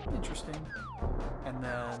interesting. And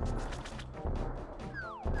then...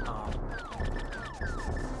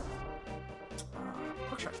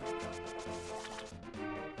 hookshot.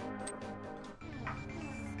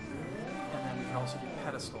 And then we can also do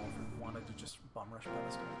pedestal if we wanted to just bum rush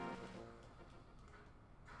pedestal.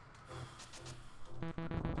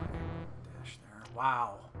 Dash there.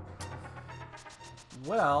 Wow.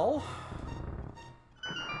 Well.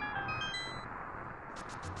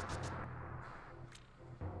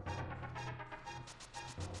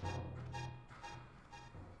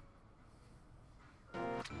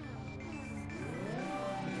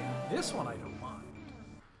 This one I don't mind.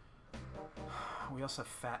 We also have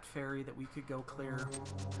Fat Fairy that we could go clear.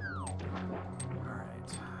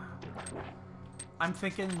 Alright. I'm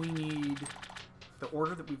thinking we need the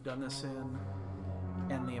order that we've done this in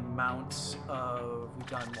and the amounts of... We've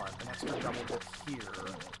done what? An extra double book here.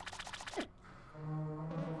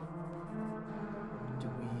 Do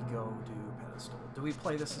we go do pedestal? Do we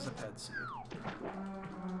play this as a ped seed?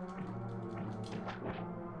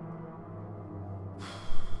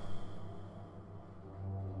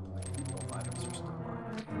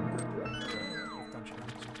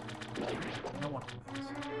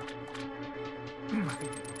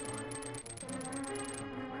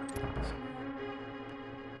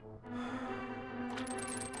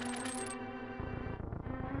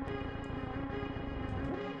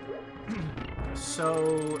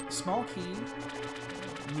 So, small key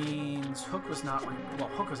means Hook was not... Well,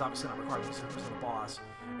 Hook was obviously not required because it was the boss.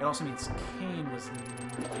 It also means Cane was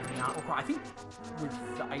not required. I think with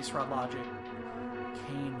the Ice Rod logic,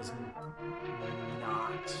 Cane was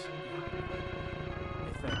not...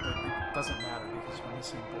 But it doesn't matter because we're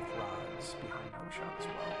missing both rods behind Hookshot as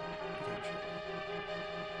well, potentially.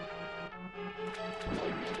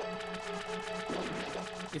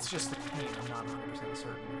 It's just the Cane I'm not 100%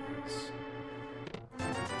 certain is...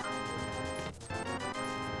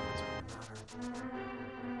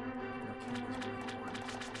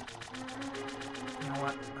 You know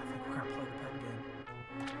what? I think we're going to play the pet game.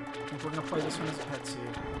 I think we're going to play this one as a pet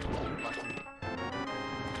seed.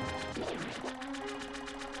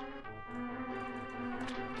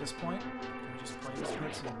 At this point, we just play this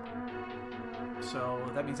pet seed. So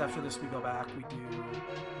that means after this we go back, we do...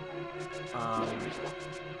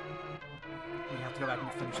 we have to go back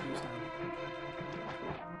and finish these now.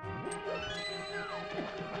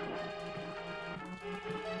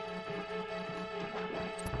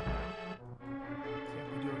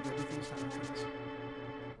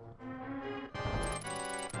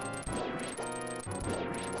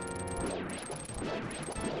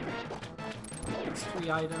 It's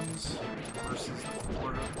 3 items versus the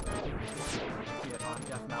 4 get on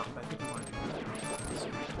Death Mountain, but I think we want to do Death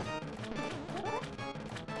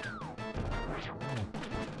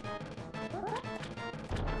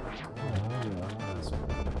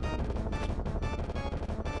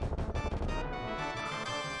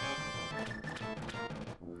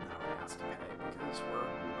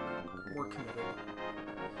we're committed.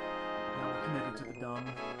 Now we're committed to the dumb.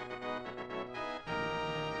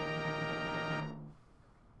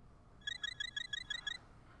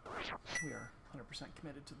 We are 100%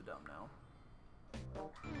 committed to the dumb now.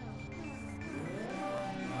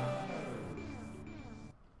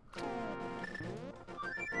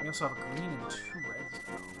 We also have a green and 2 reds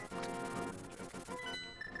now.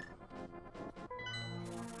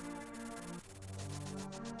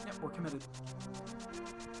 Yep, we're committed.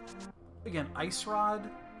 Again, Ice Rod,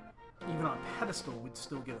 even on pedestal, would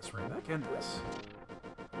still get us right back into this.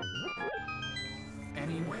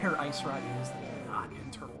 Anywhere Ice Rod is that is not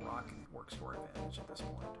in Turtle Rock works to our advantage at this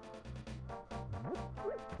point.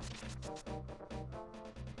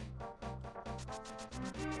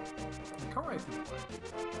 And Corride can play.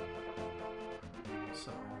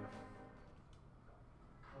 So,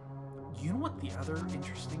 you know what the other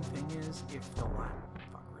interesting thing is?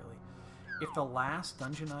 If the last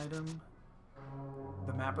dungeon item,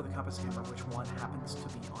 the map or the compass hammer, which one happens to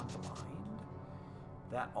be unblind,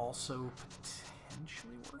 that also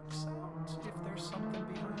potentially works out if there's something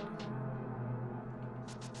behind it.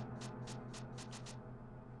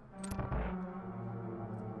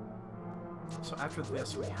 So after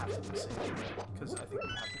this, we have to do the same thing, because I think we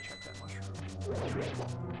have to check that mushroom.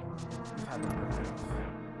 We've had that enough.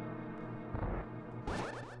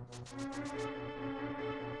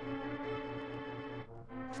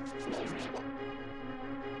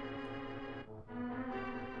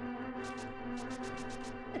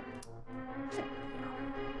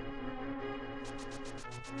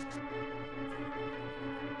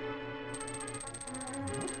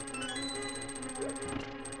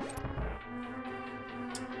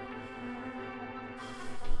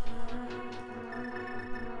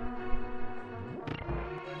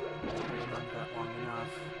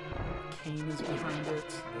 Kane is behind it,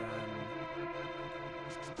 then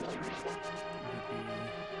you'd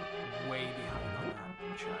be way behind on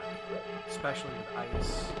that check. Especially with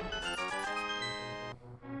ice.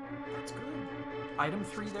 That's good. Item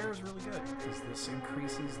 3 there is really good, because this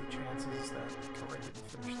increases the chances that Corride didn't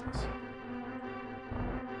finish this.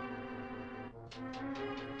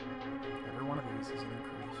 Every one of these is an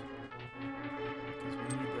increase.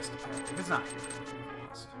 Because we need this to pass. If it's not here, we've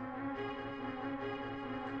lost.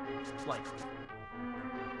 Likely.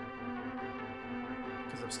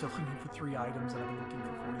 Because I'm still looking for 3 items and I've been looking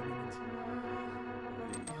for 40 minutes.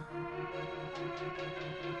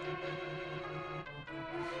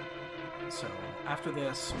 So, after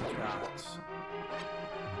this, we've got...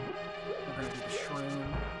 We're going to do the Shroom,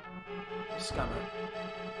 Scum it.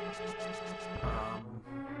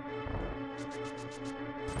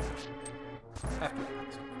 After that,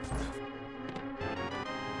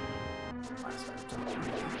 last item.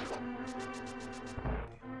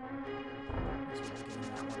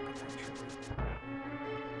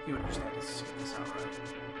 He would have just had to sit this out, right?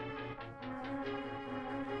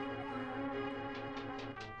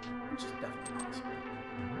 Which is definitely possible.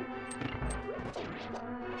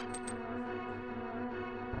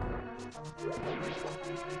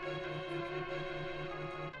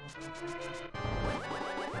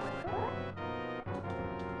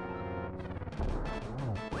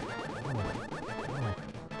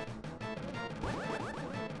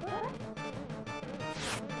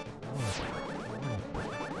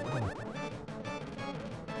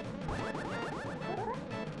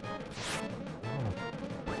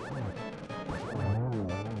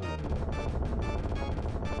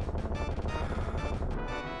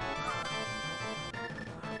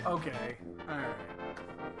 Okay, alright.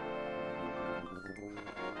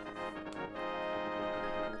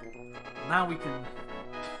 Now we can...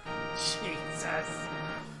 Jesus!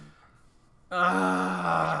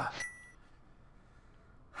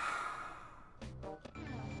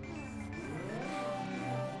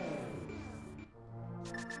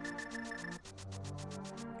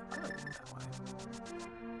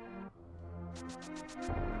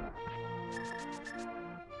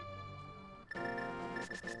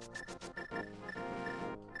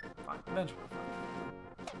 Eventually.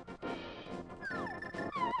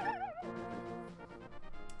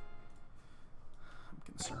 I'm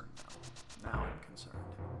concerned now. Now I'm concerned.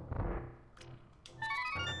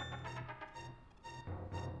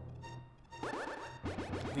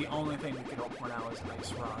 The only thing we can hope for now is an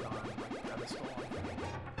ice rod on like pedestal.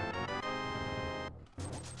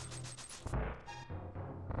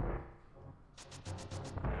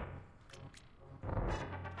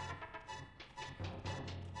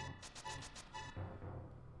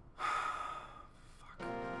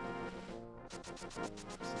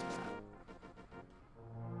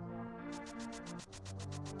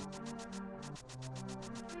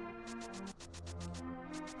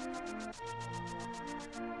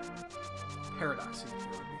 Paradox here would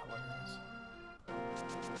be hilarious.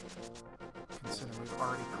 Considering we've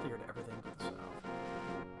already cleared everything to the south.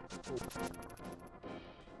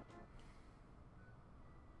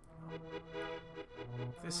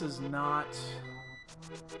 This is not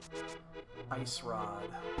Ice Rod.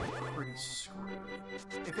 I'm pretty screwed.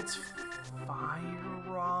 If it's Fire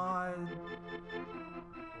Rod,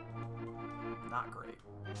 not great.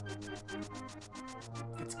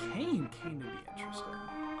 If it's Cane, Cane would be interesting.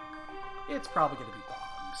 It's probably going to be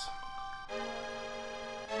bombs.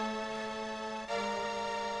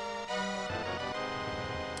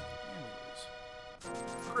 Anyways,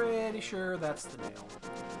 pretty sure that's the nail.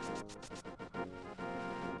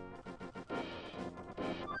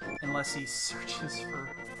 Unless he searches for...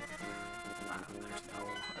 there's no...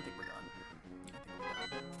 I think we're done.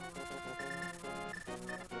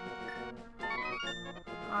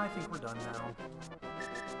 I think we're done now.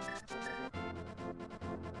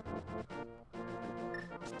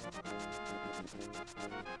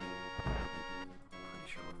 Pretty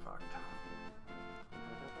sure we're fucked.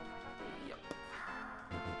 Yep.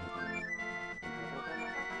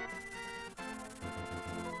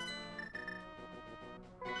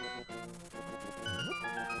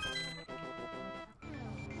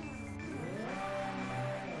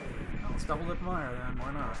 Well, let's double dip Meyer then,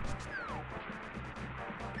 why not?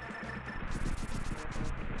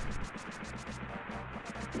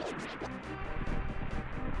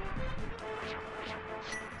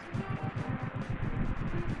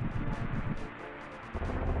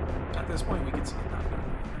 At this point, we can see it not good.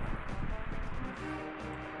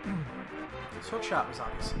 This hookshot was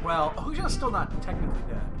obviously... Well, hookshot's still not technically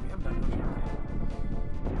dead. We haven't done hookshot yet.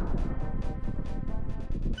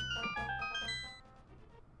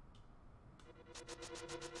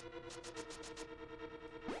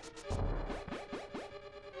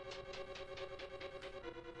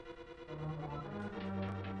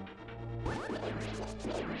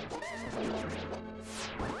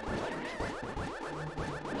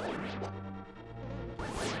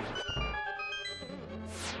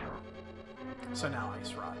 So now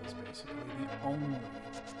Ice Rod is basically the only thing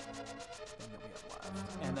that we have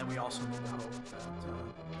left. And then we also need to hope that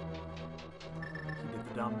he did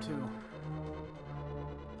the dumb too.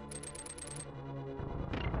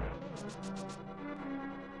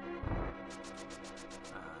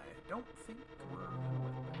 I don't think we're gonna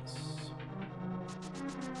win this.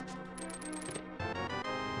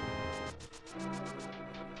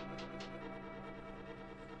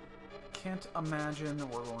 Can't imagine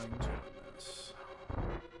we're going to win this.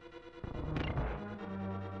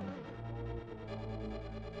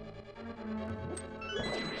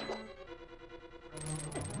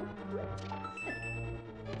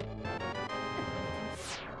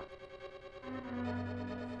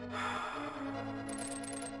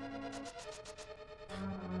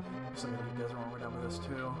 So we do Desert when we're done with this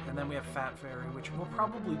too. And then we have Fat Fairy, which we'll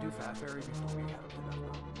probably do Fat Fairy before we have to do that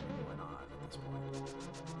one. Why not at this point?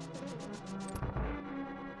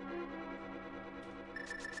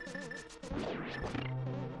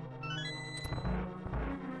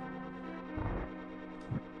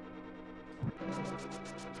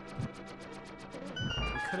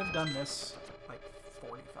 We could have done this like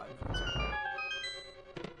 45 minutes ago.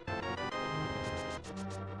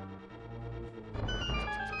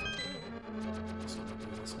 Just gonna do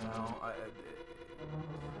this now. I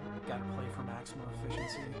gotta play for maximum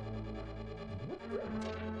efficiency.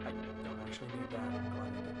 I don't actually need that.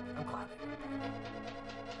 I'm glad I didn't. I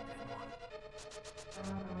didn't want it.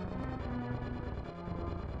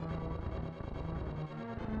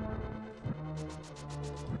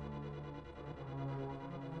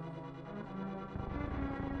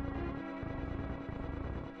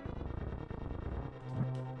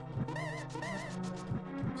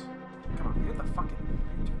 Come on, get the fucking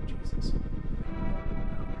dude, Jesus.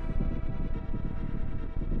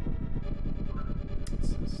 This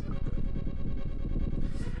is not good.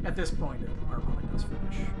 At this point, our opponent does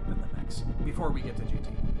finish in the next. Before we get to GT,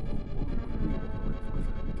 we will forfeit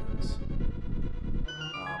because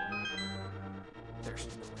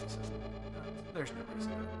there's no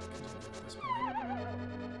reason to continue at this point.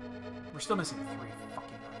 We're still missing 3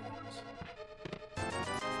 fucking items.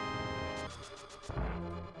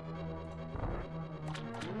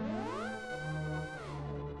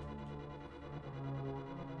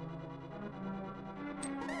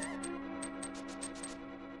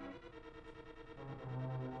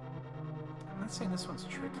 I'm not saying this one's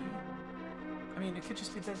tricky. I mean, it could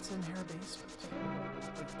just be that it's in Hera Basement.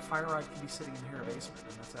 Like, Fire Rod could be sitting in Hera Basement,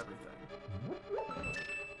 and that's everything. And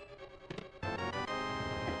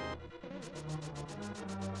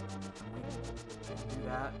we didn't do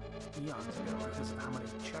that eons ago because of how many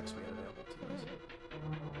checks we had available to us.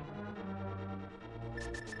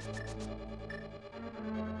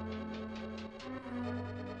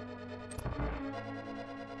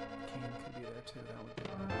 Kane could be there too, that would be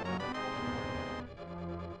fine.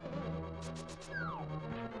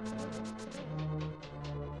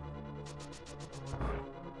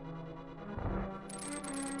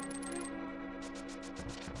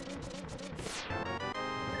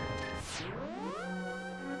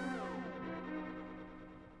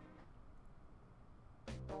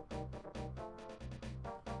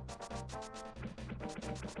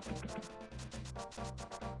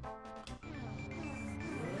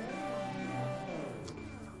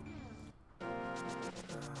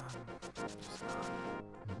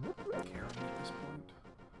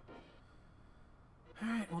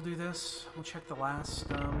 Alright, we'll do this. We'll check the last,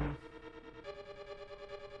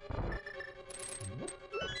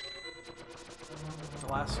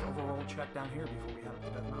 overall check down here before we head up to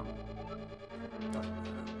Death Mountain. Doesn't matter. It doesn't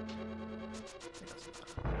matter.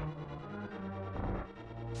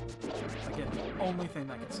 Again, the only thing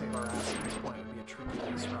that could save our ass at this point would be a true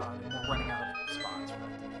Ice Rod, and we're running out of spots for that.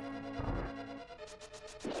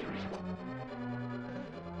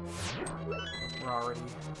 We're already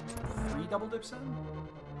 3 double dips in.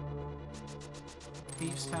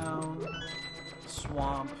 Thievestown,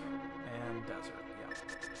 Swamp, and Desert.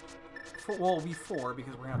 Yeah. Well, it'll be 4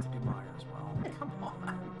 because we're gonna have to do Mire as well. Come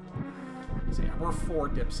on. So yeah, we're 4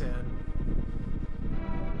 dips in.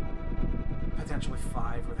 Potentially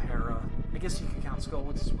 5 with Hera. I guess you could count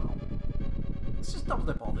Skullwoods as well. Let's just double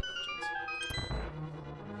dip all the dungeons.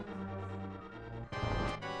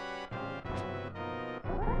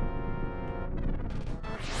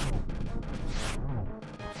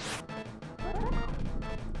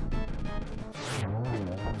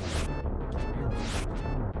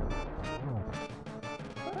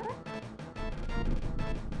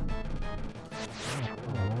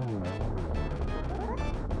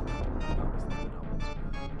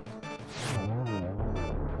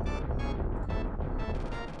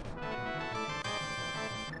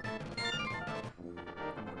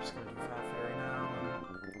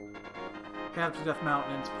 Head up to Death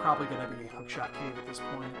Mountain, and it's probably going to be Hookshot Cave at this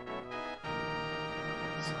point.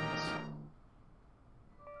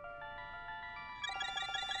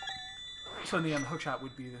 So in the end, Hookshot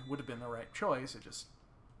would have been the right choice. It just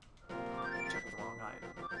checked the wrong item.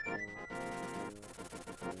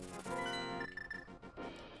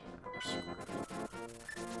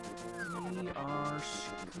 We are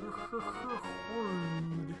screwed.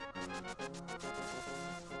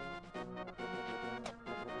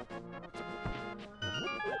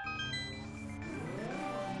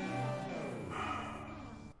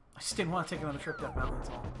 I just didn't want to take another trip to Death Mountain, that's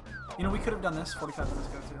all. You know, we could have done this 45 minutes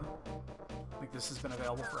ago, too. Like, this has been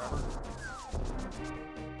available forever.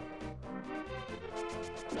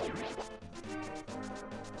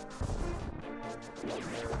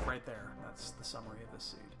 Right there. That's the summary of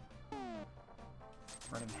this seed.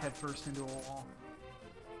 Running headfirst into a wall.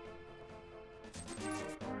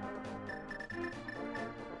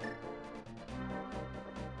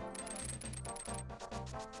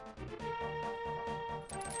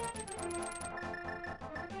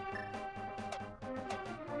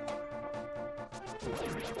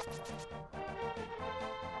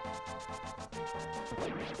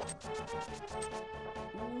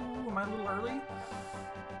 Ooh, am I a little early?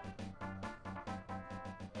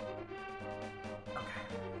 Okay.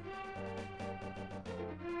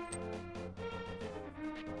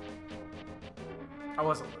 I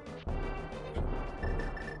was a little early.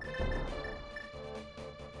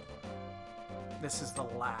 This is the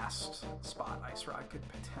last spot Ice Rod could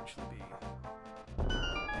potentially be. And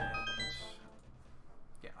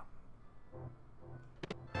yeah.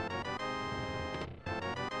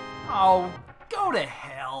 Oh, go to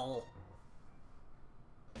hell.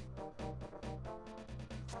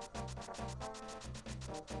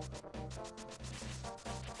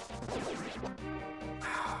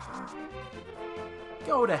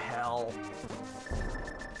 Go to hell.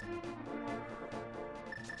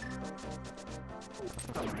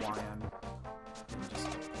 I'm lying.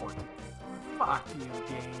 Just port it. Fuck you,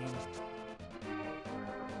 game.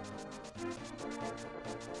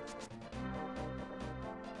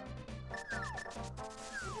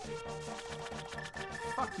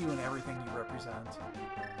 Fuck you and everything you represent.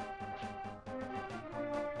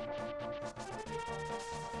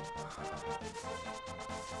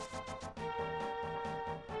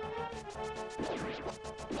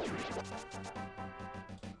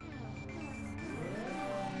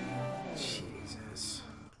 Jesus.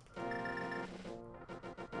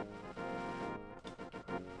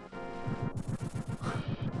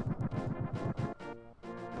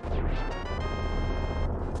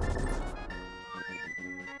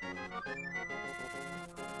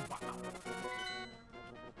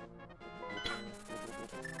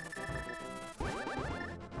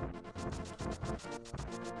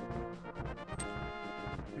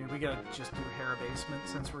 We gotta just do Hera Basement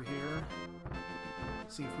since we're here.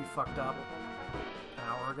 See if we fucked up an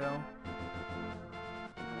hour ago.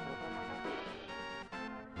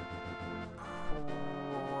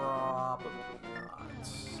 Probably not.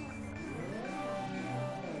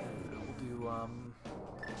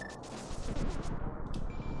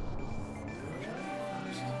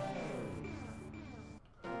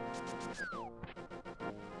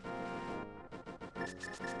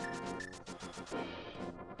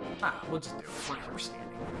 We'll do, we'll just do it. We're standing.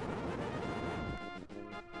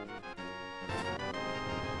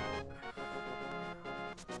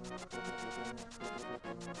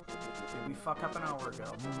 Did we fuck up an hour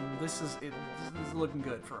ago? This is looking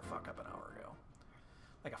good for a fuck up an hour ago.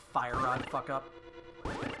 Like a Fire Rod fuck up.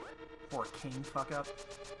 Or a Cane fuck up.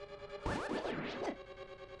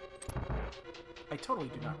 I totally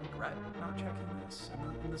do not regret not checking this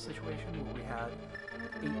in the situation where we had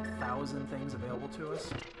 8,000 things available to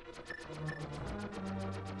us.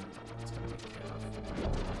 It's gonna be tough.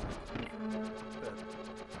 But,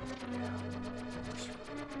 yeah.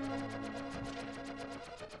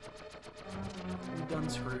 We're done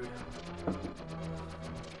screwed.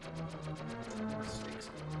 Mistakes.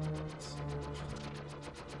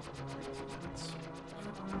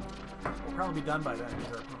 We'll probably be done by then,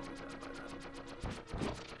 because our opponent will be done by then.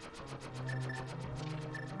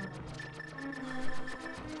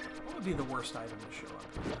 What would be the worst item to show up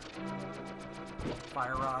here?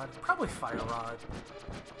 Fire Rod? Probably Fire Rod.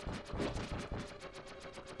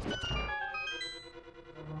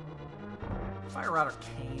 Fire Rod or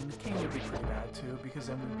Cane. Cane would be pretty bad too, because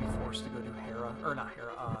then we'd be forced to go do Hera. Or not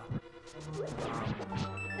Hera,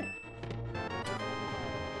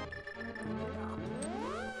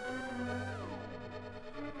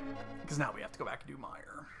 because now we have to go back and do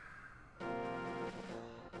Meyer.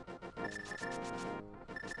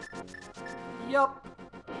 Yup.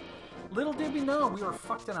 Little did we know, we were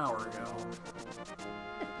fucked an hour ago.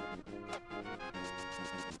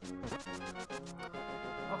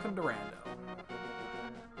 Welcome to Rando.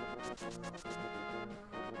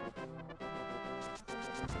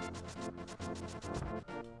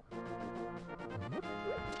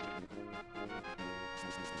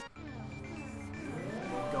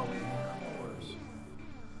 Go in there, of course.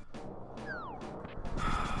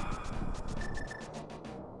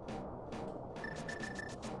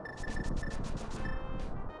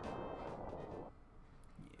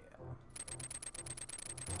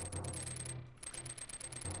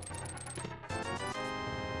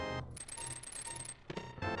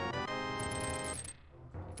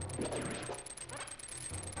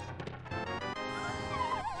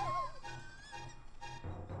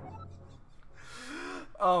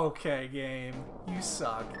 Okay, game. You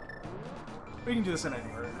suck. We can do this in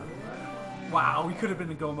anywhere. Wow, we could have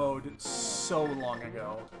been in go mode so long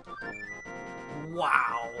ago.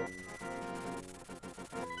 Wow.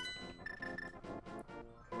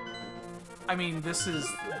 I mean, this is...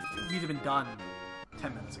 we'd have been done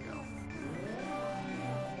 10 minutes ago.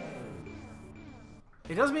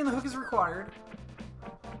 It does mean the hook is required.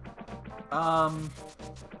 Wow.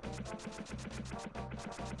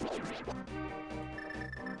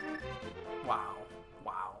 Wow.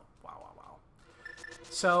 Wow, wow, wow.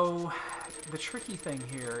 So, the tricky thing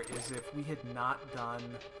here is if we had not done...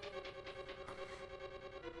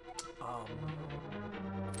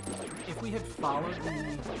 if we had followed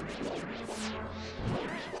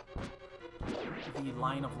the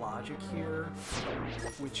line of logic here,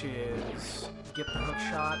 which is get the hook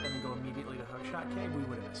shot and then go immediately to hook shot cave, we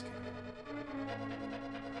would have missed cave.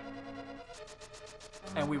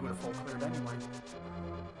 And we would have full cleared anyway.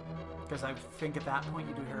 Because I think at that point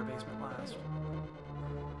you do Hera Basement last.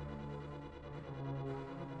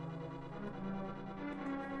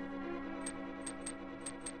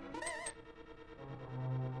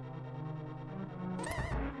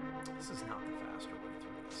 This is not the faster way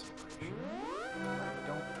through this, I'm pretty sure. I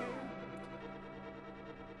don't care.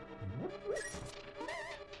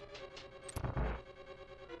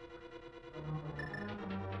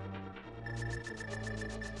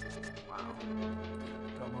 Wow.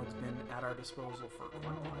 Go mode's been at our disposal for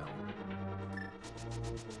quite a while.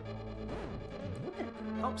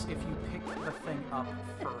 Helps if you pick the thing up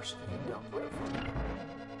first, you dumb motherfucker.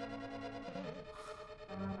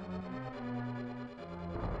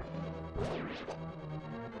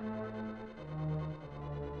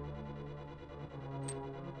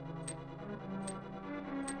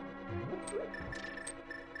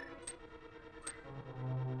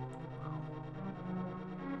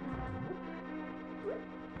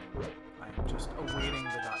 I'm just awaiting the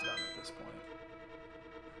dot done at this point.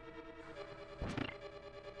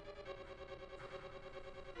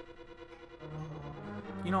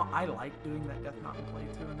 You know, I like doing that Death Mountain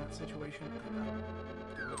playthrough in that situation, and I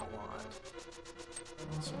do it a lot.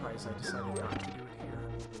 I'm surprised I decided not to do it here.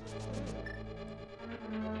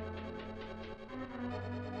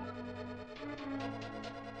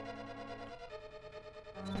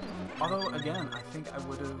 Although, again, I think I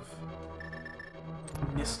would have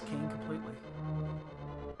missed King completely.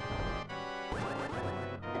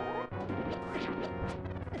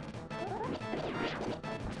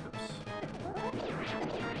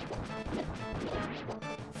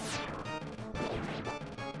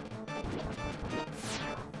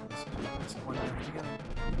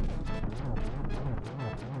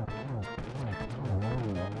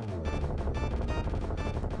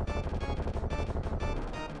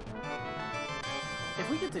 If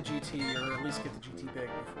we get the GT, or at least get the GT big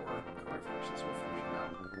before Corride finishes, we'll finish it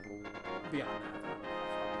out. Beyond that,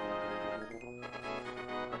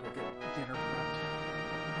 I'll go get dinner prepped.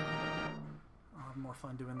 I'll have more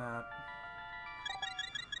fun doing that.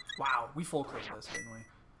 Wow, we full cleared this, didn't we?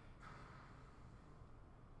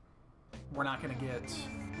 We're not going to get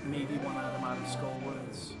maybe one item out of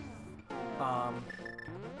Skullwoods.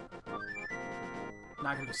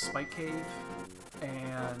 Not going to do Spike Cave.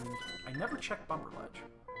 And I never checked Bumper Ledge.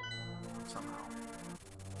 Somehow.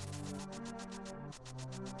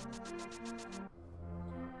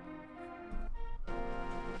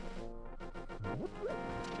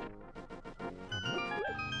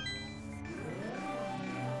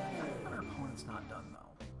 Our opponent's not done,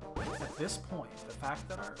 though. At this point, the fact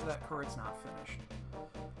that Corride's not finished,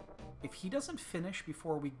 if he doesn't finish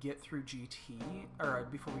before we get through GT, or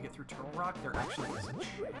before we get through Turtle Rock, there actually is a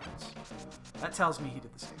chance. That tells me he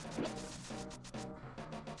did the same thing.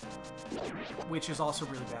 Which is also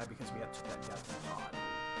really bad because we had to that death in the pod.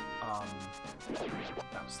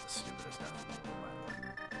 That was the stupidest death in the world, by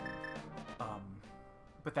the way.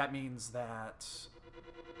 But that means that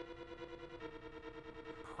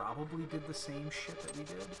probably did the same shit that we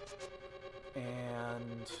did,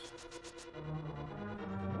 and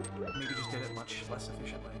maybe just did it much less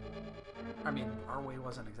efficiently. I mean, our way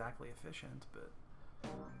wasn't exactly efficient, but...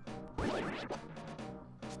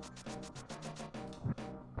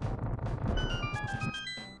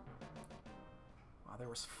 Wow, there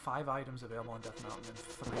was 5 items available on Death Mountain, and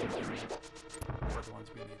 3 of them were the ones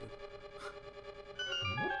we needed.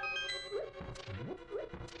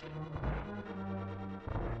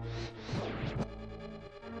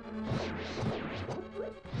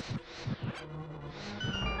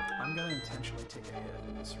 I'm gonna intentionally take a hit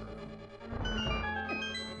in this room.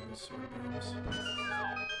 These sword beams.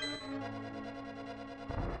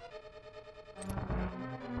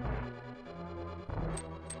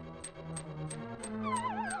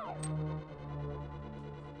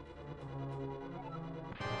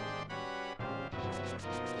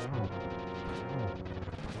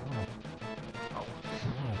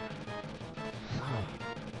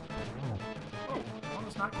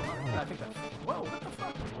 Not I think that. Whoa, what the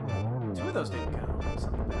fuck? 2 of those didn't count.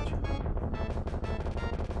 Son of a bitch.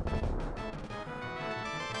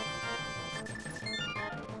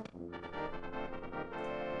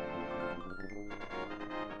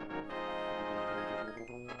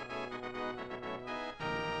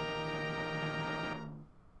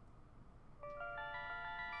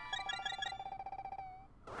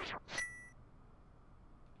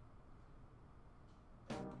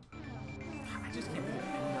 I just can't think of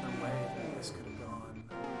any other way that this could have gone.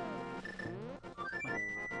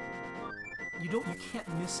 Like, you can't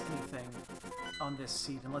miss anything on this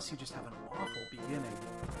seed unless you just have an awful beginning.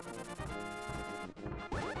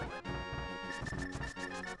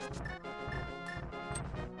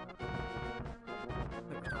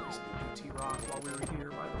 There was no reason to do T-Rock while we were here,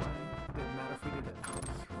 by the way. It didn't matter if we did it.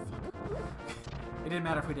 It didn't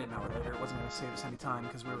matter if we did an hour later. It wasn't going to save us any time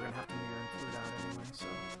because we were going to have to mirror and flute out anyway, so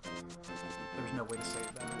there's no way to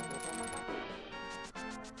save that.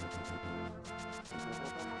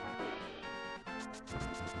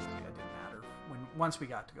 Yeah, it didn't matter. Once we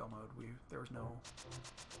got to go mode, there was no...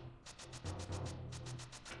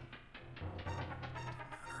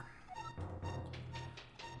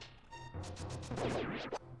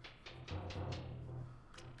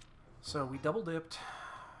 So we double dipped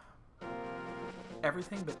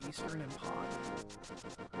everything but Eastern and Pod.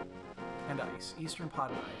 And Ice. Eastern,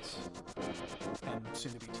 Pod, and Ice. And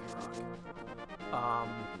soon to be T-Rock.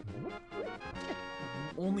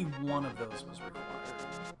 Only one of those was required.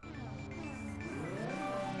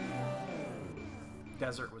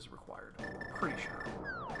 Desert was required. Pretty sure.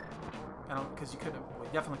 Because you couldn't, well,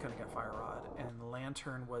 you definitely couldn't get Fire Rod. And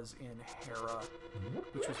Lantern was in Hera,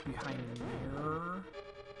 which was behind Mirror.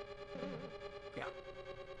 Yeah.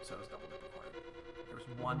 So it was double dip required. There was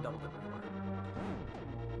one double dip required.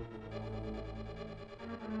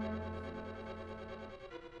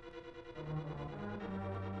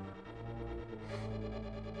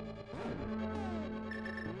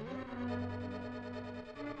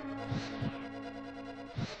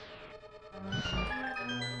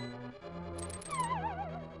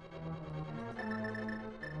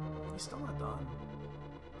 He's still not done.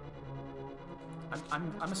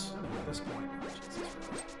 I'm assuming at this point. Jesus,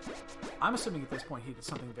 I'm assuming at this point he did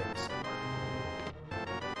something very similar.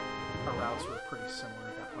 Our routes were pretty similar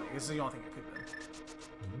at that point. This is the only thing it could have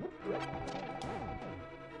been.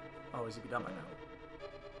 Oh, is he be done by now?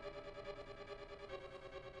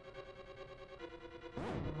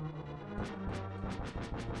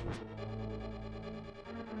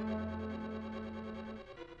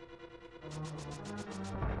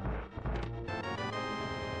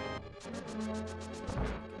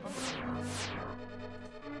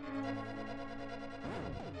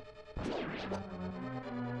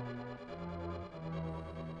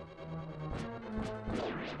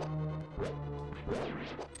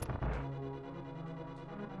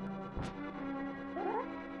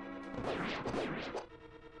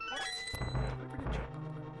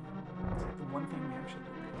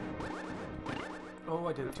 Oh,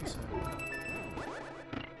 I did it too soon.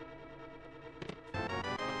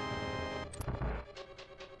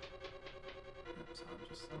 Oops, I'm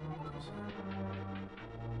just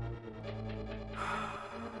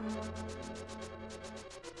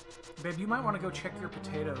Babe, you might want to go check your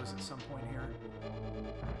potatoes at some point here.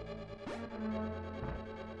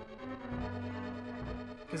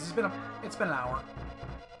 Because it's been an hour.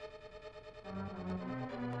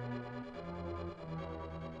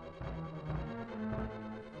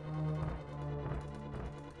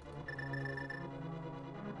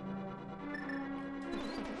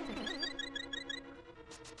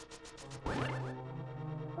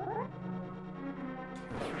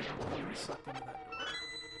 Sucked into that door.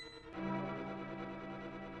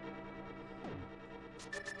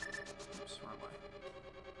 Oops, wrong way.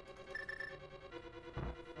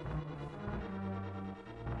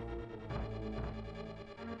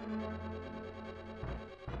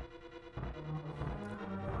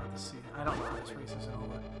 I don't know how this race is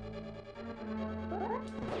over.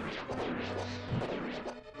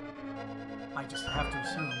 I just have to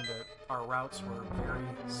assume that our routes were very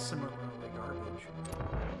similarly garbage.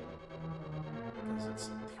 Because it's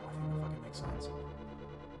the only thing that fucking makes sense.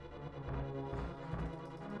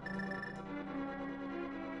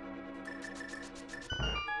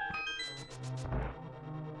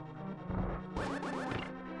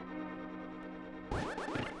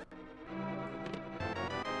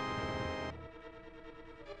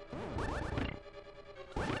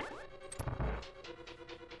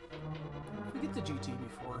 The GT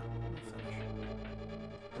before we finish.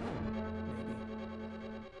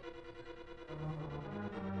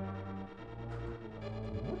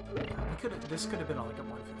 Maybe. This could have been like a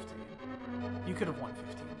 115. You could have won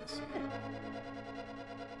 15 this season.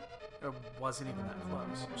 It wasn't even that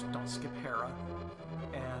close. Just don't skip Hera.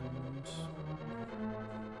 And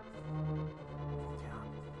yeah,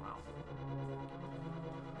 wow.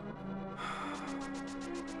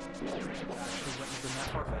 Actually wouldn't have been that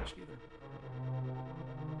far-fetched either.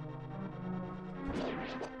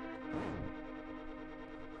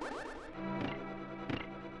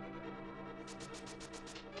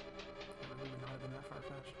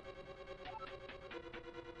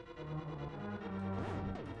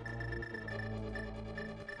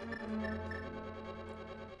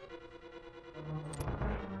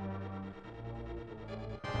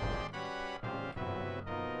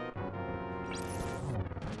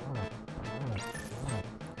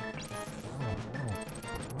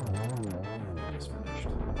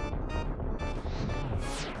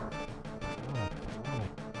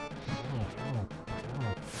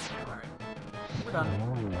 Done.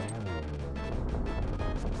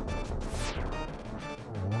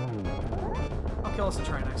 I'll kill us a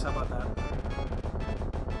Trinex, how about that?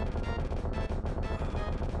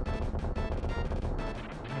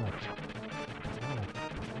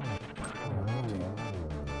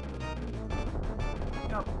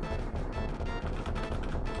 Yep.